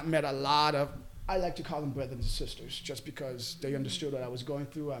 And I've met a lot of, I like to call them brothers and sisters, just because they understood what I was going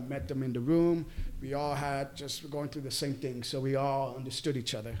through. I met them in the room. We all were going through the same thing, so we all understood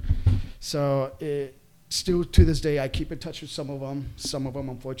each other. So still to this day, I keep in touch with some of them. Some of them,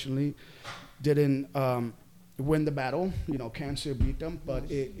 unfortunately, didn't win the battle. Cancer beat them. But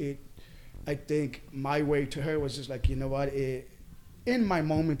I think my way to her was just you know what? In my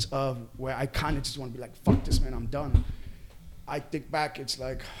moments of where I kind of just want to be like, fuck this, man, I'm done. I think back, it's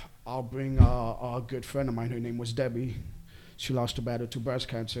I'll bring a good friend of mine. Her name was Debbie. She lost her battle to breast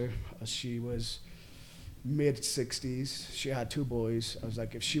cancer. She was mid-60s. She had 2 boys. I was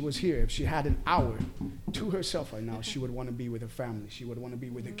like, if she was here, if she had an hour to herself right now, she would want to be with her family. She would want to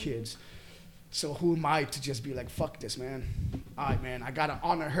be with her kids. So who am I to just be like, fuck this, man. All right, man, I got to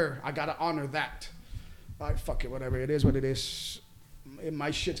honor her. I got to honor that. All right, fuck it, whatever. It is what it is.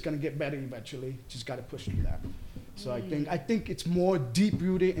 My shit's going to get better eventually. Just got to push through that. So I think it's more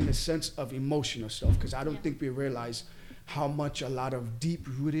deep-rooted in the sense of emotional stuff, because I don't think we realize how much a lot of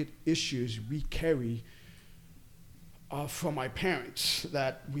deep-rooted issues we carry from our parents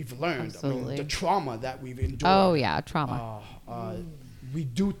that we've learned. Absolutely. I mean, the trauma that we've endured. Oh yeah, trauma. We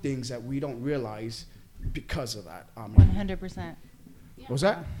do things that we don't realize because of that. 100%. What was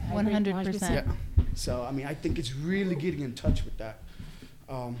that? 100%. Yeah. So, I mean, I think it's really getting in touch with that.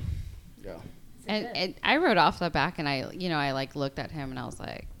 Yeah. And I wrote off the back, and I like looked at him, and I was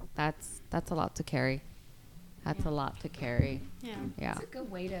like, that's a lot to carry. That's a lot to carry. Yeah. Yeah. It's a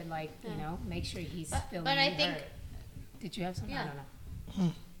good way to make sure he's feeling. But I think. hurt. Did you have something? Yeah. I don't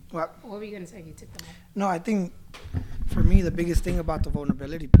know. What? What were you gonna say? You took the mic. No, I think for me the biggest thing about the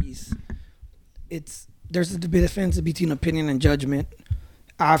vulnerability piece, there's a difference between opinion and judgment.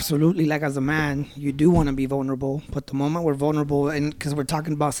 Absolutely, like as a man, you do want to be vulnerable, but the moment we're vulnerable, and because we're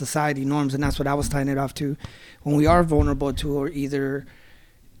talking about society norms, and that's what I was tying it off to, when we are vulnerable to or either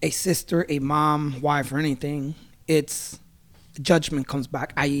a sister, a mom, wife, or anything, it's judgment comes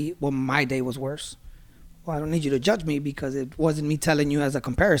back, i.e., well, my day was worse. Well, I don't need you to judge me because it wasn't me telling you as a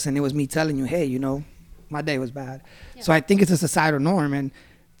comparison. It was me telling you, hey, my day was bad. Yeah. So I think it's a societal norm. And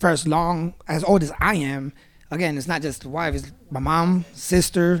for as old as I am, again, it's not just the wife. It's my mom,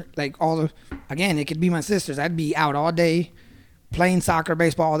 sister, like again, it could be my sisters. I'd be out all day playing soccer,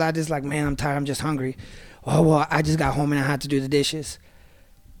 baseball, all that. Just like, man, I'm tired. I'm just hungry. Oh, well, I just got home and I had to do the dishes.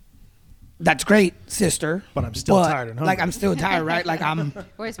 That's great, sister. But I'm still tired and hungry. Like, I'm still tired, right? Like,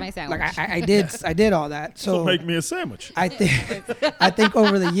 Where's my sandwich? Like, I did all that. So make me a sandwich. I think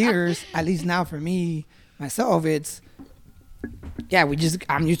over the years, at least now for me, myself, I'm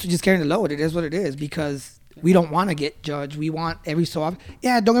used to just carrying the load. It is what it is because we don't want to get judged. We want every so often.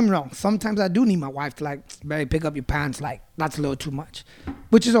 Yeah, don't get me wrong. Sometimes I do need my wife to like, baby, pick up your pants. Like, that's a little too much,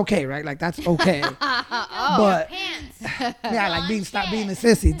 which is okay, right? Like, that's okay. But Pants. yeah, like stop being a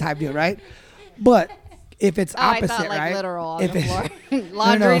sissy type deal, right? But if it's opposite, I thought like right? literal on If the it- floor.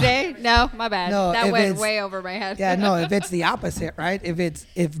 Laundry No. day? No, my bad. No, that if went it's- way over my head. Yeah, no, if it's the opposite, right?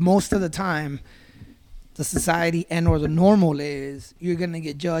 If most of the time the society and or the normal is you're going to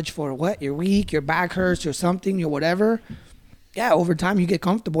get judged for what? You're weak, your back hurts or something or whatever. Yeah, over time you get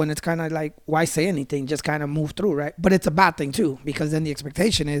comfortable and it's kind of like, why say anything? Just kind of move through, right? But it's a bad thing too because then the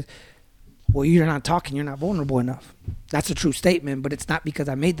expectation is, well, you're not talking, you're not vulnerable enough. That's a true statement, but it's not because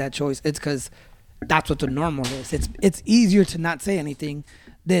I made that choice. It's because that's what the normal is. It's easier to not say anything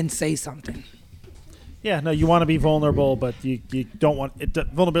than say something. Yeah, no, you want to be vulnerable, but you don't want it.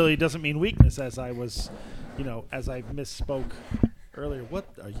 Vulnerability doesn't mean weakness, as I misspoke earlier. What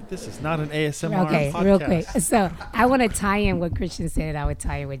are you? This is not an ASMR Okay, podcast. real quick. So I want to tie in what Christian said, and I would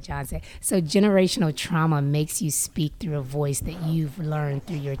tie in what John said. So generational trauma makes you speak through a voice that you've learned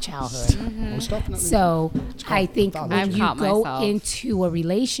through your childhood. Most definitely. So I think I've when you caught go myself. into a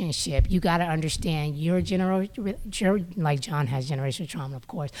relationship, you got to understand your like John has generational trauma, of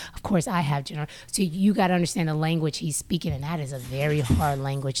course. Of course, I have So you got to understand the language he's speaking, and that is a very hard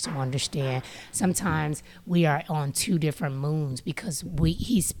language to understand. Sometimes we are on two different moons because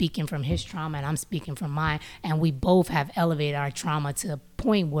he's speaking from his trauma and I'm speaking from mine, and we both have elevated our trauma to a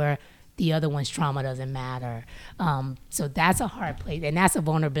point where the other one's trauma doesn't matter. So that's a hard place, and that's a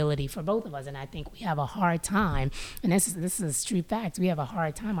vulnerability for both of us. And I think we have a hard time, and this is a street fact. We have a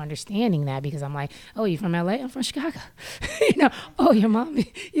hard time understanding that because I'm like, oh, you from LA? I'm from Chicago. Oh, your mom.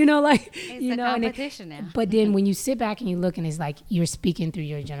 It's a competition now. But then when you sit back and you look, and it's like you're speaking through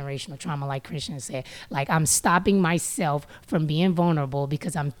your generational trauma, like Christian said. Like, I'm stopping myself from being vulnerable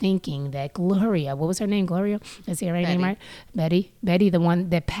because I'm thinking that Gloria, what was her name? Gloria? Is the right name right? Betty, the one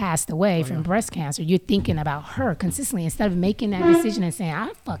that passed away from breast cancer. You're thinking about her consistently instead of making that decision and saying,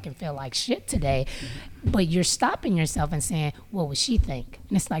 I fucking feel like shit today. But you're stopping yourself and saying, what would she think?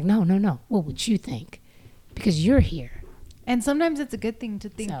 And it's like, no. What would you think? Because you're here. And sometimes it's a good thing to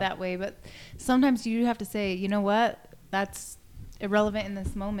think So. that way, but sometimes you have to say, you know what, that's irrelevant in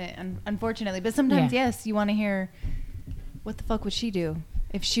this moment, unfortunately. But sometimes, yes, you want to hear, what the fuck would she do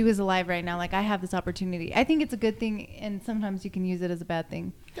if she was alive right now? Like, I have this opportunity. I think it's a good thing, and sometimes you can use it as a bad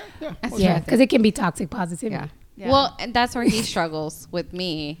thing. Yeah, because it can be toxic positivity. Yeah. Yeah. Well, and that's where he struggles with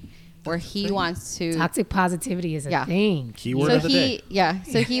me where he wants to Toxic positivity is a Yeah. thing. Keyword so of the day.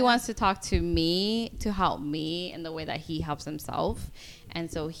 so he wants to talk to me to help me in the way that he helps himself. And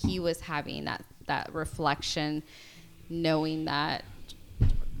so he was having that reflection, knowing that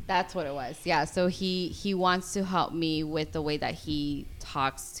that's what it was. Yeah. So he wants to help me with the way that he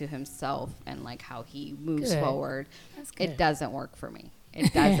talks to himself and like how he moves Good. forward. That's good. It doesn't work for me.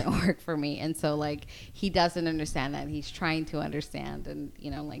 It doesn't work for me. And so like he doesn't understand that. He's trying to understand, and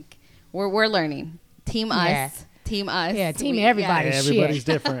you know, like we're learning. Team Yeah. us. Team us. Yeah, team We- everybody. Yeah, Shit. everybody's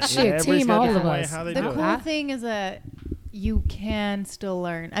different. Shit, Yeah, everybody's team got a all different of way us. how they The do it. cool thing is that you can still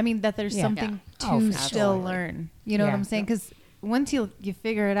learn. I mean, that there's Yeah. something Yeah. Oh, to for still sure. learn. You know what Yeah. I'm saying? Because once you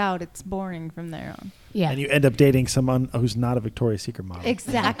figure it out, it's boring from there on. Yeah. And you end up dating someone who's not a Victoria's Secret model.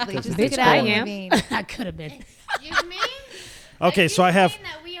 Exactly. Just Bitch, look at I Adam am. Levine. I could have been. Excuse me? Okay, so I have. Saying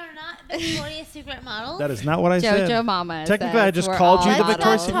that we are not the Victoria's Secret models. That is not what I said. Jojo Mama. Technically, I says just we're called all you the Let's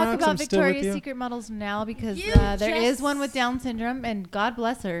Victoria's not Secret talk model 'cause about I'm still with Victoria's you. Secret models now because You there is just- one with Down syndrome, and God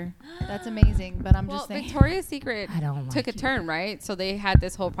bless her. That's amazing. But I'm Well, just saying. Victoria's Secret I don't took like a turn, right? So they had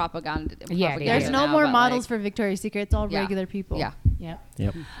this whole propaganda. Yeah, they There's did. no now more about, models like- for Victoria's Secret. It's all Yeah. regular people. Yeah. Yep.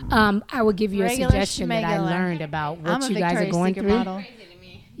 Yep. I will give you a Regular suggestion that I schmegular. learned about what I'm a you guys are Victoria's going Secret through. model.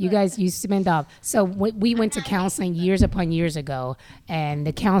 You guys used to spend off. So we went to counseling years upon years ago, and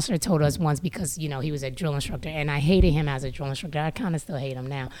the counselor told us once, because you know he was a drill instructor, and I hated him as a drill instructor. I kind of still hate him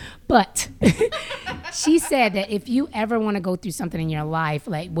now, but she said that if you ever want to go through something in your life,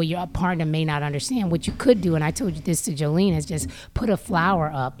 like where your partner may not understand, what you could do, and I told you this to Jolene, is just put a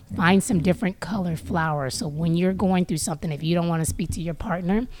flower up, find some different colored flowers. So when you're going through something, if you don't want to speak to your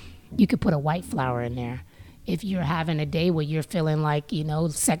partner, you could put a white flower in there. If you're having a day where you're feeling like, you know,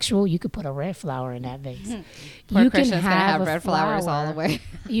 sexual, you could put a red flower in that vase. Poor You Christian's gonna have a red flowers all the way.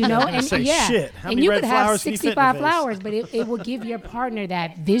 You know, and say, yeah, shit, how and many you red could have flowers can you fit in a 65 vase? flowers, but it will give your partner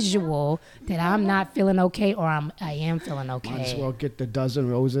that visual that I'm not feeling okay, or I am feeling Might as okay. well get the dozen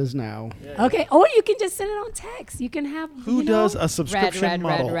roses now. Okay, or you can just send it on text. You can have Who you know, does a Red, subscription red,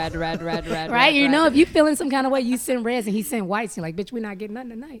 model? red. right? You know, if you feeling some kind of way, you send reds and he send whites. You're like, bitch, we're not getting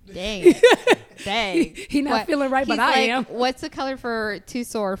nothing tonight. Dang. Dang. He not feeling right, but He's I like, am. What's the color for Too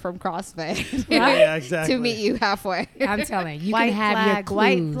Sore from CrossFit? Yeah, exactly. To meet you halfway. I'm telling you, you White can have flag, your clues.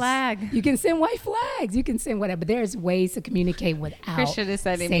 white flag. You can send white flags. You can send whatever. But there's ways to communicate without Christian is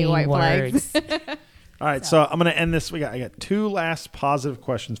sending me saying white flags. words. All right, so I'm gonna end this. I got two last positive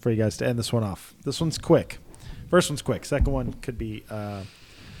questions for you guys to end this one off. This one's quick. First one's quick. Second one could be a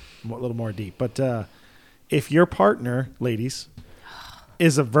little more deep. But if your partner, ladies,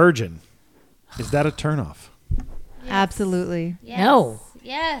 is a virgin, is that a turnoff? Absolutely. Yes. No.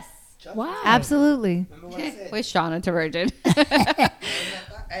 Yes. Why? Absolutely. With Shauna to virgin.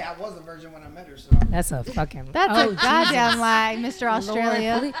 Hey, I was a virgin when I met her, so. That's a fucking. That's oh, a goddamn lie, Mr.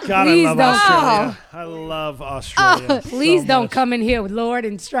 Australia. God, Please I love don't. Australia. I love Australia. Please so don't much. come in here with Lord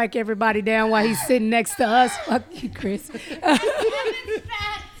and strike everybody down while he's sitting next to us. Fuck you, Chris.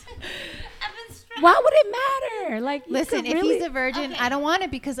 Why would it matter? Like, you Listen, could if really, he's a virgin, Okay. I don't want it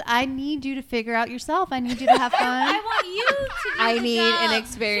because I need you to figure out yourself. I need you to have fun. I want you to do I the need job. an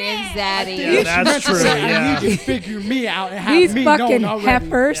experienced Shit. daddy. Yeah, that's true. I Yeah. need you to figure me out and have these me fucking known already.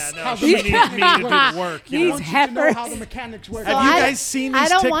 heifers. Yeah, no, somebody needs me to do the work. You These know? I want you to know heifers. how the mechanics work. Have So you I- guys seen I these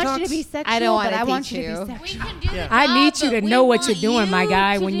don't TikToks? want you to be sexual, I don't wanna but I want teach you to you. be We sexual. can do the job, I need you but to we know what want you're doing, my you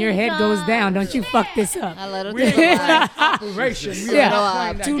guy. to When do your the head goes job. down, don't you fuck this up. A little We're to the in left. operation. We Yeah. are not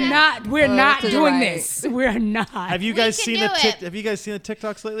playing that Do game. not. We're not to the doing right. this. We're not. Have you guys can seen do the it. Have you guys seen the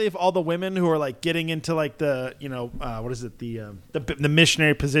TikToks lately of all the women who are like getting into like the what is it the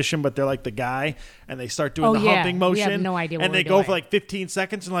missionary position, but they're like the guy and they start doing Oh, the yeah. humping We motion have no idea what and they we're go doing. for like 15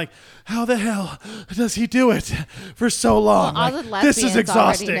 seconds and like how the hell does he do it for so long? All Like, the this is lesbians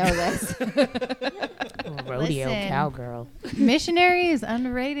exhausting. already know this. Rodeo Listen. cowgirl. Missionary is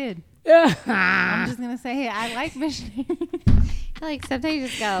underrated. I'm just gonna say, I like missionary. Like sometimes you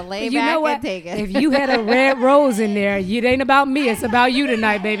just gotta lay You back know what? and take it. If you had a red rose in there, it ain't about me. It's about you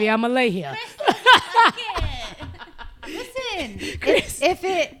tonight, baby. I'ma lay here. Listen, Chris- if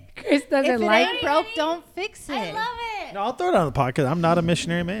it Chris doesn't if it like. ain't broke, don't fix it. I love it. No, I'll throw it on the podcast. I'm not a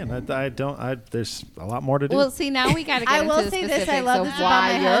missionary man. I don't. There's a lot more to do. Well, see, now we gotta get I into will the say specifics this, I love of this about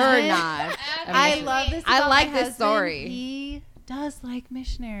why my you're husband. not. a I missionary. love this. I about like my this husband. story. He does like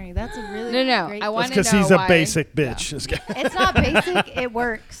missionary. That's a really No. Great I want That's to know because he's a why. basic bitch. This guy. It's not basic. It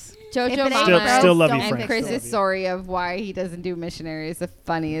works. If it Jojo ain't Mama broke, Still love you, don't Frank. and fix Chris's it. story of why he doesn't do missionary is the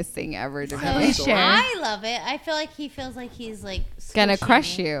funniest thing ever to me. Please share. I love it. I feel like he feels like he's like Gonna squishing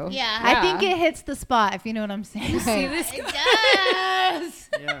crush me. you. Yeah. I think it hits the spot, if you know what I'm saying. See this it does.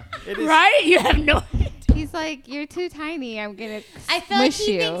 Yeah, it is. Right? You have no. He's He's like, you're too tiny. I'm gonna I feel like smush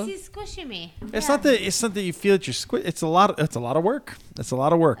he you. thinks he's squishing me. It's not that you feel that you're It's a lot of work. It's a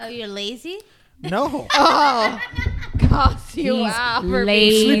lot of work. Oh, you're lazy? No. Oh, gosh, you He's out.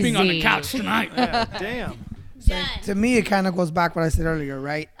 lazy. Sleeping on the couch tonight. Yeah, damn. Done. To me, it kind of goes back what I said earlier,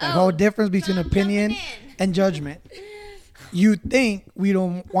 right? The whole difference between I'm opinion jumping in. and judgment. You think we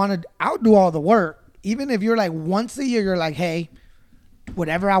don't want to outdo all the work. Even if you're like once a year, you're like, hey,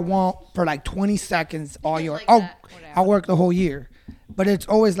 whatever I want for like 20 seconds all year. Like Oh, that. I'll work the whole year. But it's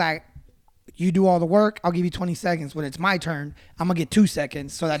always like, you do all the work, I'll give you 20 seconds. When it's my turn, I'm going to get 2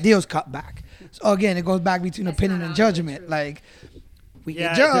 seconds. So that deal's cut back. So again, it goes back between opinion and judgment. Like, we Yeah,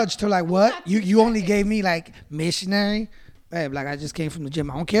 get judged to like, what? You only gave me like missionary? Babe, like I just came from the gym.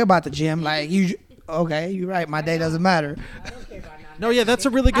 I don't care about the gym. Like, okay, you're right. My day doesn't matter. No, yeah, that's a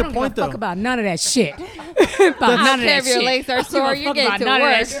really I good don't point, give a fuck though. about none of that shit. about I none don't of care that if your shit. legs are I don't give sore. a You fuck get about to none of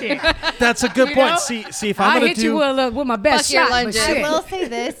work. that shit. That's a good You point. know? See, if I'm I gonna hit do, you with my best Fuck your shot. But lunges. shit. I will say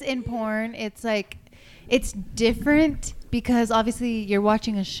this in porn, it's like it's different because obviously you're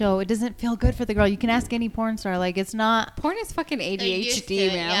watching a show. It doesn't feel good for the girl. You can ask any porn star. Like it's not. Porn is fucking used to ADHD,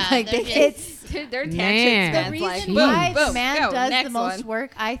 it, man. yeah, Like they're it's their Man. tangent The The spans reason like why boom, the man go, does the next most one.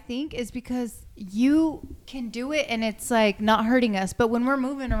 work, I think, is because you can do it and it's like not hurting us. But when we're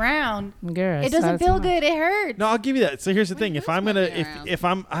moving around, Girl, it doesn't so feel much. good. It hurts. no, I'll give you that. So here's the thing: if I'm gonna, if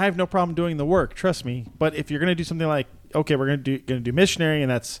I have no problem doing the work, trust me. But if you're gonna do something like, okay, we're gonna do missionary,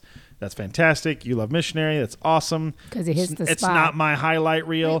 and that's fantastic. You love missionary. That's awesome. 'Cause it hits the It's spot. not my highlight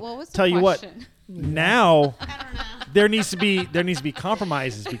reel. Wait, what was the Tell you what. question? Now I don't know. there needs to be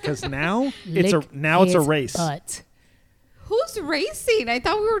compromises because now it's Lick a his race. butt. Who's racing? I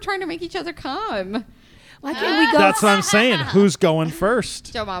thought we were trying to make each other come. Why can't we go? That's what I'm saying. Who's going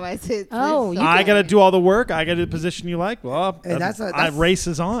first? Joe Mama, it's Oh, you I got to do all the work. I got to do the position you like. Well, Hey, that's- race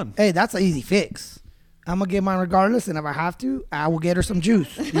is on. Hey, that's an easy fix. I'm going to get mine regardless. And if I have to, I will get her some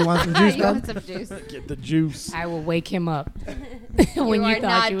juice. You want some juice, you man? want some juice. Get the juice. I will wake him up You when are you thought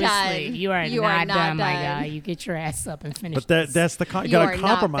not you were done. asleep. You are not done, my guy. You get your ass up and finish. But that's the you You got are to not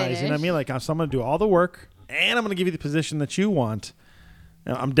compromise. You know what I mean? finished. Like, so I'm going to do all the work, and I'm going to give you the position that you want.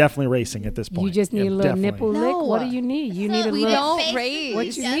 Now, I'm definitely racing at this point. You just need Yeah, a little definitely. nipple lick. What do you need? You need a we little. don't raise. What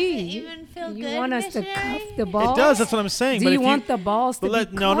you Does need? it even feel You good, want us to missionary? cuff the balls? It does. That's what I'm saying. Do but you if want the balls to but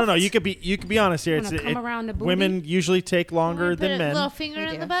be no. cuffed? You could be honest here. Wanna come around the booty? Women usually take longer Put than a men. little finger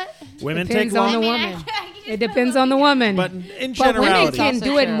in the butt. Women Depends take on the longer. woman. It depends on the woman. But in But women generality, can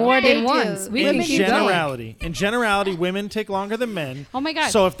do it more They than do. once. We in can keep going. generality, women take longer than men. Oh my God.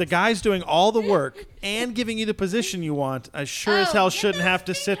 So if the guy's doing all the work and giving you the position you want, I sure as hell shouldn't have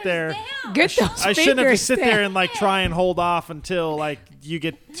to sit there. Get those I shouldn't have to fingers sit there down. and like try and hold off until like you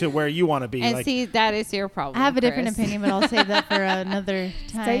get to where you want to be. And Like, see, that is your problem. I have a different Chris. opinion, but I'll save that for another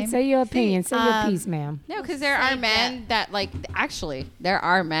time. Say your opinion. Say your Um, piece, ma'am. No, because there are Save men that like actually there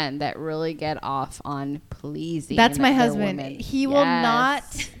are men that really get off on pleasing. That's my their husband. women. He will Yes.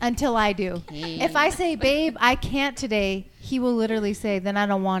 not until I do. He- If I say, babe, I can't today, he will literally say, then I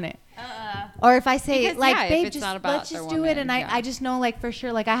don't want it. Or if I say, Because, like, yeah, if babe, it's just not about let's just their do it, woman, and yeah. I just know, like, for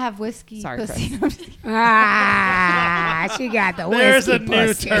sure, like, I have whiskey Sorry, pussy. Ah, she got the there's a whiskey new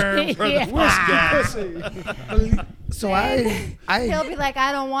pussy. term for Yeah. the whiskey. So He'll be like,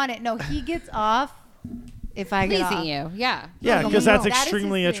 I don't want it. No, he gets off if I get off. pleasing you. Yeah. Yeah, No, because no, that's that is his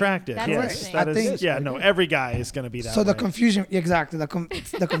extremely thing. attractive. That is Yes, his thing. that I is. think- Yeah, no, every guy is going to be that. So the way. confusion, exactly.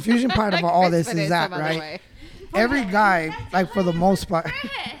 The confusion part of all this is that, right? Every guy, like for the most part,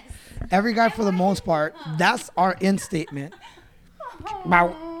 every guy for the most part, that's our end statement.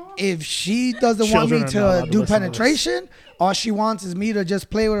 Now, if she doesn't want Children me are not allowed to to do listen to this. penetration, all she wants is me to just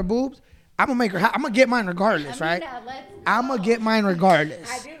play with her boobs, I'm gonna make her. I'm gonna get mine regardless, right? I'm gonna get mine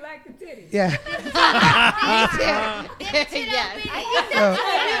regardless. do like the titties. Yeah. Yes.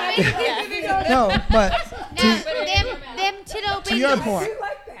 No, but Them tittle to your point,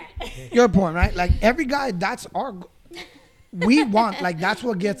 your point, right? Like every guy, that's our. We want like that's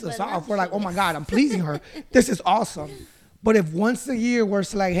what gets us off. We're like, oh my god, I'm pleasing her. This is awesome. But if once a year we're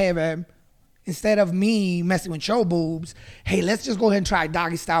just like, hey man, instead of me messing with your boobs, hey, let's just go ahead and try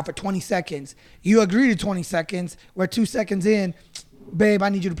doggy style for 20 seconds. You agree to 20 seconds. We're 2 seconds in. Babe, I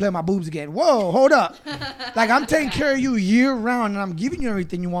need you to play my boobs again. Whoa, hold up. Like I'm taking care of you year round and I'm giving you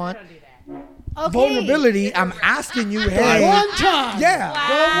everything you want. vulnerability. I'm asking you, hey, One time. yeah,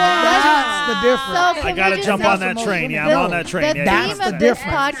 that's the difference. So I gotta jump on that train. Yeah, I'm on that train. The Yeah, That's theme the of this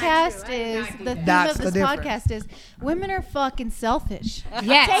difference. podcast is That's the difference. podcast is women are fucking selfish.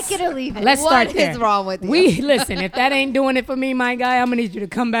 Yes. Take it or leave it. Let's What start there. is wrong with you? We listen. If that ain't doing it for me, my guy, I'm gonna need you to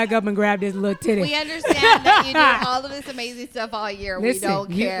come back up and grab this little titty. We understand that you do all of this amazing stuff all year. Listen, we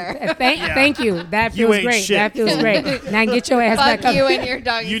don't care. Thank you. That You feels ain't great. shit. That feels great. Now get your ass back Fuck up. you and your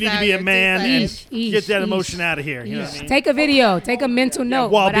dog. You need to be a man and Eesh, get that eesh. emotion out of here. You know what I mean? Take a video. Take a mental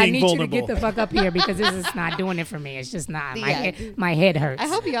note. while But I being need vulnerable. you to get the fuck up here because this is not doing it for me. It's just not. Yeah. My head hurts. I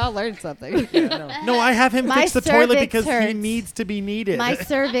hope you all learned something. No, I have him My fix the toilet cervix because he hurts. needs to be needed. My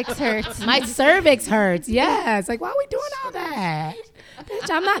cervix hurts. My cervix hurts. Yeah. It's like, why are we doing all that? Bitch,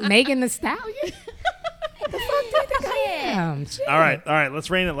 I'm not Megan the Stallion. What the fuck do you think I am? Shit. all right. Let's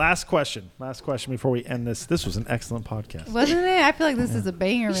rein it. Last question before we end this. This was an excellent podcast. Wasn't it? I feel like this is a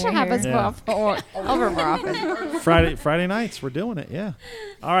banger You right should have here. us Yeah. over more often. Friday nights, we're doing it. Yeah.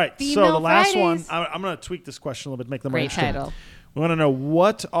 All right. so Female the last Fridays. one, I'm going to tweak this question a little bit, make them more Great interesting. title. We want to know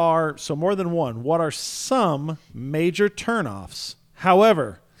more than one. What are some major turnoffs?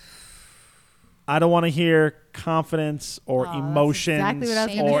 However, I don't want to hear confidence or that's emotions. exactly what I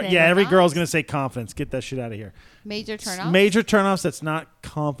was gonna or say. yeah, every girl's going to say confidence. Get that shit out of here. Major turnoff. Major turnoffs. That's not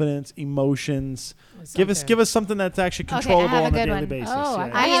confidence, emotions. Give us something that's actually Okay, I controllable have a on a good daily one. basis. Oh,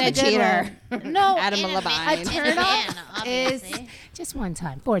 yeah. I have Being a a good cheater. one. No, Adam And Levine. a turn man, off is obviously. Just one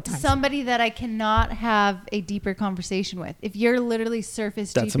time. 4 times. somebody that I cannot have a deeper conversation with. If you're literally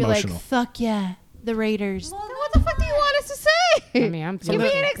surface That's deep, you're emotional. like, fuck yeah, the Raiders. Then what the fuck do you want us to say? I mean, I'm Give me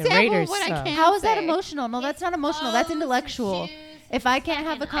an the example Raiders of what I suck. can't How is that say. emotional? No, that's not emotional. That's intellectual. If I can't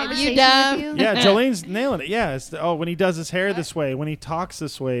have a conversation dumb? with you, Yeah, Jolene's nailing it. Yeah, when he does his hair this way, when he talks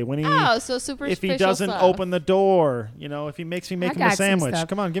this way, when he Oh, so superficial if he doesn't stuff. open the door, if he makes me make I him a got some sandwich. stuff.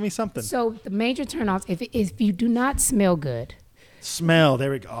 Come on, give me something. So the major turnoffs, if you do not smell good, Smell.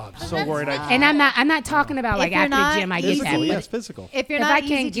 There we go. Oh, I'm so worried. I can't. and I'm not talking about like If you're after not the gym I get that. Physical, but yes, physical. if you're If not I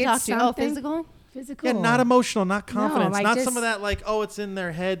can't easy to get talk to, something- physical. Physical. Yeah, not emotional, not confidence, like not just- some of that like, oh, it's in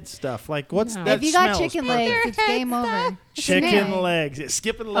their head stuff. Like, what's No. that? If you got smells chicken perfect. legs, it's game over. Chicken Smell. legs, yeah,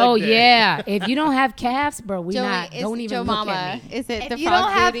 skipping leg Oh day. yeah, if you don't have calves, bro, we Joey, not. is Don't even Joe look Mama. at me. Is it the If you frog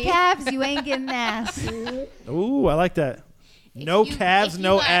don't have booty? calves, you ain't getting ass. Ooh, I like that. No you- calves, if you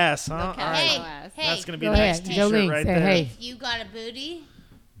no got- ass, huh? No All calves, right. no ass. Hey, That's gonna be Go the ahead, next T-shirt Jolene, right say there. hey. If you got a booty,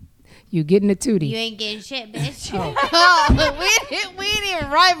 You getting a tootie. you ain't getting shit, bitch. Oh, we ain't even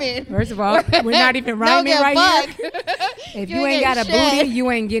rhyming. First of all, we're not even Don't rhyming get right fucked. here. If You you ain't ain't got a shit. booty,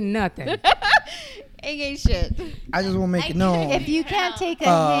 you ain't getting nothing. Ain't getting shit. I just want to make it known. If you can't take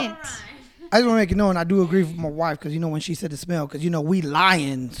a hint, I just want to make it known. I do agree with my wife because when she said the smell, because we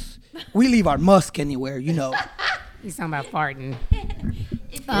lions, we leave our musk anywhere. He's talking about farting.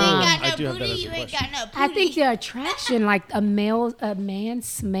 If you ain't I got do no have that booty, as a you ain't question. got no booty. I think the attraction, like a man's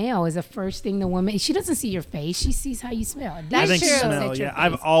smell, is the first thing the woman. She doesn't see your face; she sees how you smell. I That's think true. smell. At your Yeah,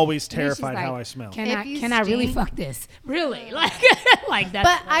 I'm face. always And then she's terrified like, how I smell. Can If you I really stink- fuck this? Really? Like that.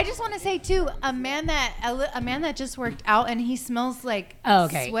 but I just want to say too, a man that just worked out and he smells like Oh,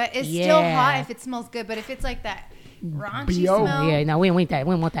 okay. sweat is still Yeah. hot if it smells good. But if it's like that raunchy B.O. smell, Yeah, no, we don't want that.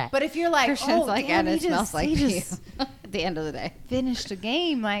 We don't want that. But if you're like, Christian's oh, like, damn, and he it smells like he you just at the end of the day. finished the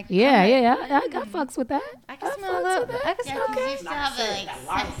game, like Yeah. I fucks with that. I can smell that. I can Yeah, smell 'cause that. you still have a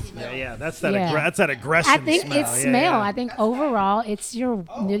like sexy Yeah, little. yeah, that's that. Yeah. That's that aggression. I think smell. it's Yeah, smell. yeah. I think overall, it's your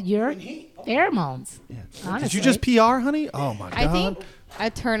pheromones. Honestly. Did you just PR, honey? Oh my god. I think a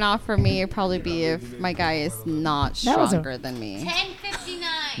turn off for me would probably be if my guy is not That was a- stronger than me.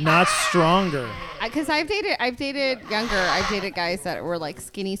 10:59. Not stronger. Because I've dated younger. I've dated guys that were like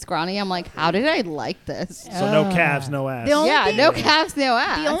skinny, scrawny. I'm like, how did I like this? So no calves, no ass. The only Yeah, thing- no calves, no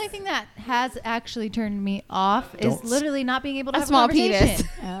ass. The only thing that has actually turned me off is Don't- literally not being able to A have small a conversation.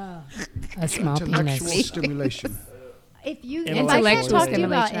 penis. A small Intellectual penis. stimulation. If you, if Intellectual I can't talk to you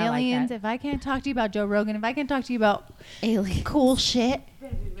about stimulation, I like aliens, that. if I can't talk to you about Joe Rogan, if I can't talk to you about Alien. cool shit,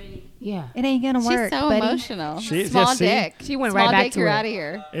 Yeah. it ain't gonna She's work. so buddy. emotional. She- Small yeah, see? dick. She went Small right back dick, to you're it. out of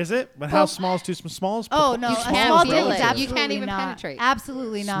here. Is it? But how small is too small? Oh no, a can't small do dick it. is You absolutely can't even not. penetrate.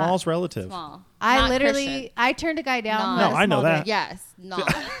 Absolutely not. Small's relative. Small. I Not literally, Christian. I turned a guy down. No, who had a I know small that. dick. Yes.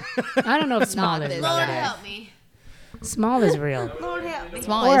 Not. I don't know if small Not is this real. Lord guy. help me. Small is real. Lord help me.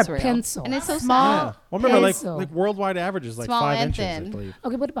 Small Or is a real. pencil. And it's so Small. Yeah. Well, remember, Pencil. like worldwide average is like Small 5 and inches, I thin. believe.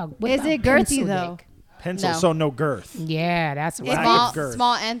 Okay, what about Is it girthy pencil though? dick? Pencil, No. so no girth. Yeah, that's If right. Lack Small, of girth.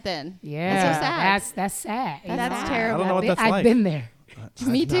 small and thin. Yeah, That's so sad. that's sad. That's sad. terrible. I don't know what that's I've like. been there.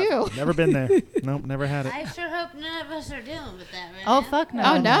 Me too. Never been there. Nope, never had it. I sure hope none of us are dealing with that right Oh now. fuck no.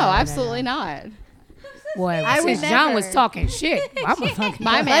 Oh no, absolutely not. Boy, I would since John was never. talking shit, I'm a fucking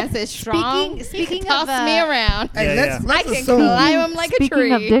My man says strong. speaking Toss of, me around. Hey, Yeah, let's I can assume. climb him like a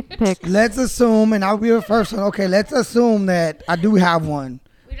tree. pics, Let's assume, and I'll be the first one. Okay, let's assume that I do have one.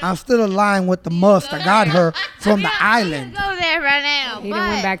 I'm still aligned with the must. I got her from the island. Go there right now. He done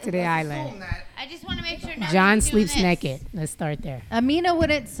went but back to the island. I just want to make sure. nobody's John doing sleeps this. naked. Let's start there. Amina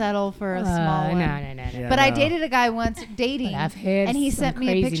wouldn't settle for a small one. No. Yeah, But I no. dated a guy once dating, But I've had and he some sent me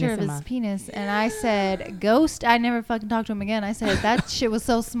a picture craziness of in his my- penis, and I said, "Ghost." I never fucking talked to him again. I said that shit was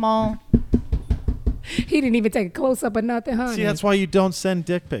so small. He didn't even take a close up or nothing, honey. See, that's why you don't send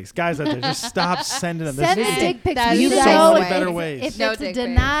dick pics. Guys out there, just stop sending them. Send the There's dick pics. that You is guys so know way. if better it's- ways. If No it's a dick pic.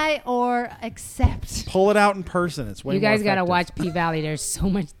 deny or accept. Pull it out in person. It's way You more guys gotta effective. watch P Valley. There's so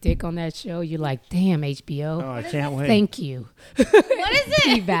much dick on that show. You're like, damn, HBO. Oh, I can't wait. Thank you. What is it?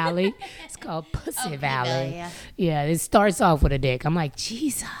 P Valley. It's called Pussy Oh, P Valley. Valley, Yeah, it starts off with a dick. I'm like,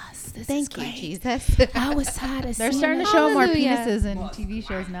 Jesus, this is Thank you, great. Jesus. I was tired of They're seeing starting to it. show more Hallelujah. penises in TV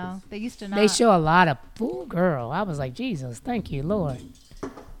shows now. They used to not. They show a lot of fool girl. I was like, Jesus, thank you, Lord.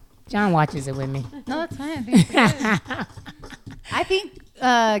 John watches it with me. No, that's fine. I think, it's good. I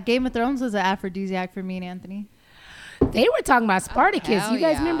think Game of Thrones was an aphrodisiac for me and Anthony. They were talking about Spartacus. hell you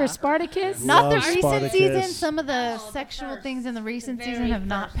guys yeah. remember Spartacus? Not the Love recent Spartacus. season. Some of the sexual things in the recent season have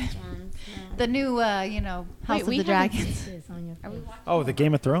not been. The new, House of we the haven't Dragons. It's on your face. Oh, the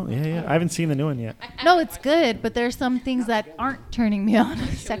Game of Thrones. Yeah. I haven't seen the new one yet. No, it's good, but there's some things that aren't turning me on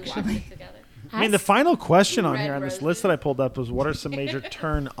sexually. I mean, the final question on here on this list that I pulled up was, what are some major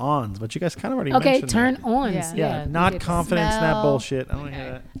turn-ons? But you guys kind of already Okay, mentioned turn that. ons. Yeah. Yeah, we not did. confidence in that Smell. bullshit. I don't want to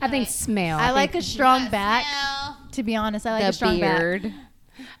hear that. I think smell. I like think a strong back. Smell. To be honest, I like a The strong back. beard.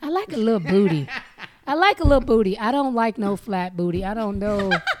 I like a little booty. I like a little booty. I don't like no flat booty. I don't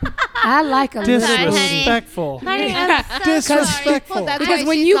know. I like a little booty. Disrespectful. Honey, I'm so Disrespectful. Well, that's Because why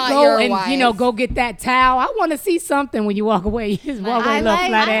when she's you not go your and wife. go get that towel, I want to see something when you walk away. You just walk away I a little like-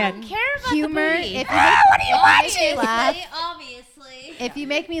 flat I ass. don't care about Humor. the booty. If you make me laugh, Obviously. if you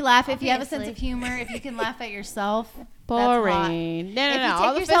make me laugh, if you have a sense of humor, if you can laugh at yourself, Boring. No, If you All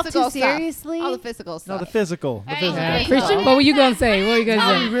take the yourself too physical stuff. seriously- All the physical No, stuff. the physical. The Right. physical. Yeah. Christian, what were you gonna say? What were you gonna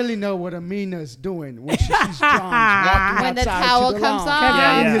Now say? we really know what Amina's doing when she sees John walking When the outside towel to the comes lawn. off.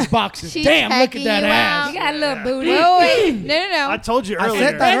 Yeah, In yeah. his boxes. She's Damn, look at checking that you ass. out. You got a little booty. Wait. No. I told you I earlier.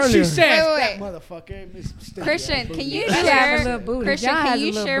 said that earlier. says, Wait. that motherfucker is stinky Christian, ass can booty. you You have a share? little booty. Christian, John can has a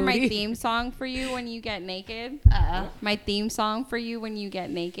you little share my booty. theme song for you when you get naked? My theme song for you when you get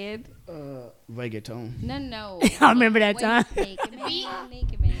naked? Reggaeton. No. I remember that Wait, time. Naked man.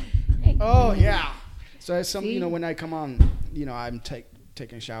 Naked man. Oh yeah. So it's some, when I come on, I'm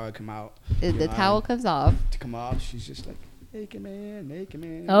taking a shower, come out. The towel comes off. To come off, she's just like, naked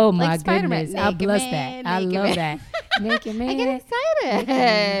man. Oh my Like Spider-Man. goodness, I Naked bless man, that. I naked love man. that. Naked man. I get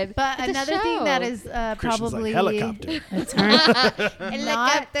excited. But It's a another thing that show. is Christian's probably like helicopter. Helicopter.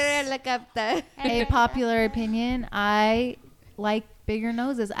 a popular opinion. I like bigger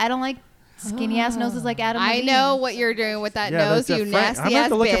noses. I don't like skinny ass noses like Adam I Levine. know what you're doing with that Yeah, nose, that's you a Frank. nasty I'm gonna have ass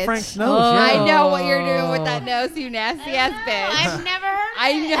to look bitch. at Frank's nose. Oh. yeah. I know what you're doing with that nose, you nasty ass bitch. I've never heard of I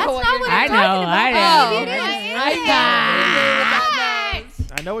it. know what you're doing. I know. I know. Oh, Maybe it is. I know what you're doing with that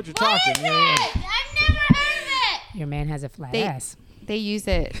nose. I know what you're What talking. is Yeah, it? I've never heard of it. Your man has a flat They- ass. They use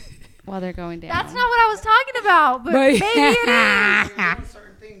it while they're going down. That's not what I was talking about. But maybe it is.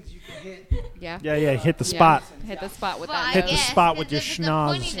 Certain things you can hit. Yeah. yeah. Hit the spot. Hit the spot with Well, that I Hit the nose. guess, spot with 'cause your if it's a schnoz.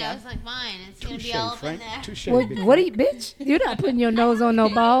 pointy nose like mine, it's gonna Touche, be all up in Frank. there. Touche. What, big what are you, bitch? You're not putting your nose on no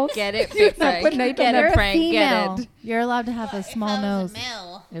balls. Get it, You're Big not Frank. putting no- Get You're it, a Frank. female. Get it. You're allowed to have a small If I was nose. a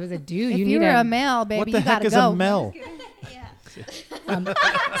male. It was a dude. If You you need were a a, male, baby, What the you heck gotta is go. a Mel?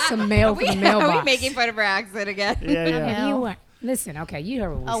 some mail for the mailbox. Are we making fun of her accent again? Yeah, yeah. You weren't. Listen, okay, you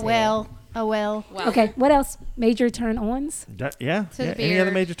heard what we A said. well. A well. Well, Okay, what else? Major turn-ons? Yeah. To the Any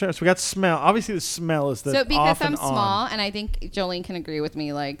other beard. major terms? We got smell. Obviously, the smell is the So because off I'm and on. small, and I think Jolene can agree with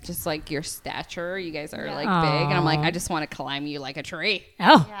me, like just like your stature, you guys are like big, and I'm like, Aw. I just want to climb you like a tree.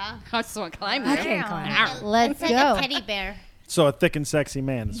 Oh, Yeah. I just want to climb you. I can't climb. Let's It's like go. a teddy bear. So a thick and sexy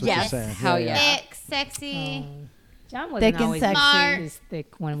man. That's what Yes. you're saying. Hell yeah. Thick, sexy, John wasn't Thick and always sexy. this thick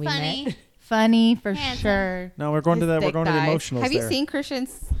when we met. funny. Funny for Handsome. sure. No, we're going to that. We're Thick going to the thighs. emotionals. Have you there. seen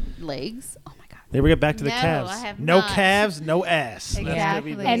Christian's legs? Oh my god. There we get back to the No, calves. I have no not. calves, no ass. That's gonna be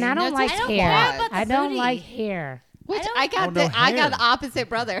Exactly. the- And I No, don't like I don't hair. care about the I don't booty. like hair. Which don't- I got Oh, no I got hair. the opposite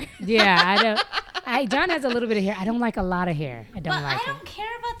brother. Yeah, I don't. John has a little bit of hair. I don't like a lot of hair. I don't But like I don't it.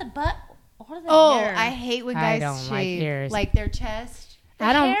 care about the butt or the Oh, hair. I hate when I guys don't like shave hairs. like their chest.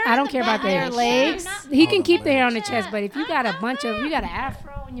 I don't. hair I on don't the care about butt, the their legs. I'm not- He can keep the hair on the chest, but if you got a bunch of, you got an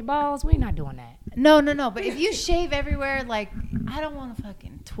afro, showing your balls. We're not doing that. No. But if you shave everywhere, like, I don't want a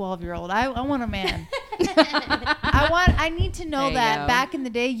fucking 12-year-old. I want a man. I need to know There you that go. back in the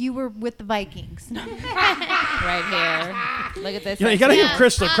day you were with the Vikings. Right here. Look at this. You know, you gotta give Yeah.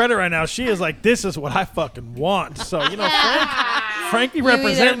 Crystal credit right now. She is like, this is what I fucking want. So, you know, Frankie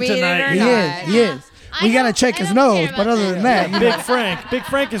representing mean it or tonight. He not. is. He is. I We gotta don't- check I his don't nose, care but about other than that. that, Big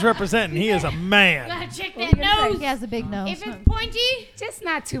Frank is representing. He is a man. Gotta check What that you gonna nose. He has a big nose. If it's pointy, Just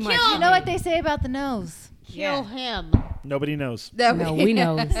not too much. Kill You know what they say about the nose? kill him. Nobody knows. No, we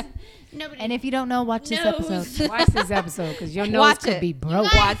know. Nobody. And if you don't know, watch this knows. episode. Watch this episode because your nose Watch could it. be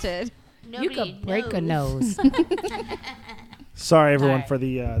broke. Watch it. You could break a knows. nose. Sorry, everyone, All right. for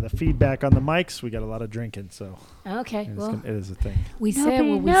the feedback on the mics. We got a lot of drinking, so Okay, well, it is a thing. we said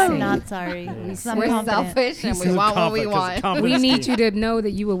what we I'm said. not sorry. I'm We're confident. selfish and we This is want what we confidence, 'cause want. We confidence need key. you to know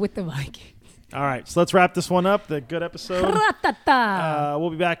that you were with the Vikings. All right, so let's wrap this one up. The good episode. Ra-ta-ta. We'll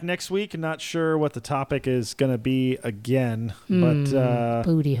be back next week. Not sure what the topic is going to be again, but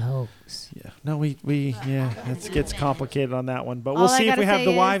Booty holes. yeah, no, it gets complicated on that one. But All we'll I see if we gotta have say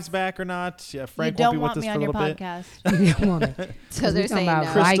the is wives back or not. Yeah, You Frank won't don't be with want us me for a on your little bit. podcast. You want it. So We they're talking saying about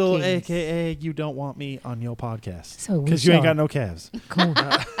no. Crystal, Vikings. aka you don't want me on your podcast So we because you ain't saw got no calves. Cool.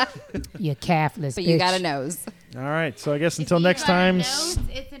 You calfless But you bitch. got a nose. All right, so I guess until If you next got a time, nose,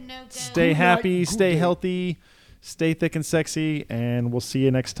 it's a no-go. stay happy, stay healthy, stay thick and sexy, and we'll see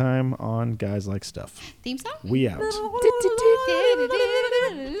you next time on Guys Like Stuff. Theme song? We out.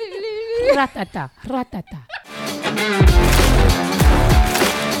 Ra-ta-ta. Ra-ta-ta.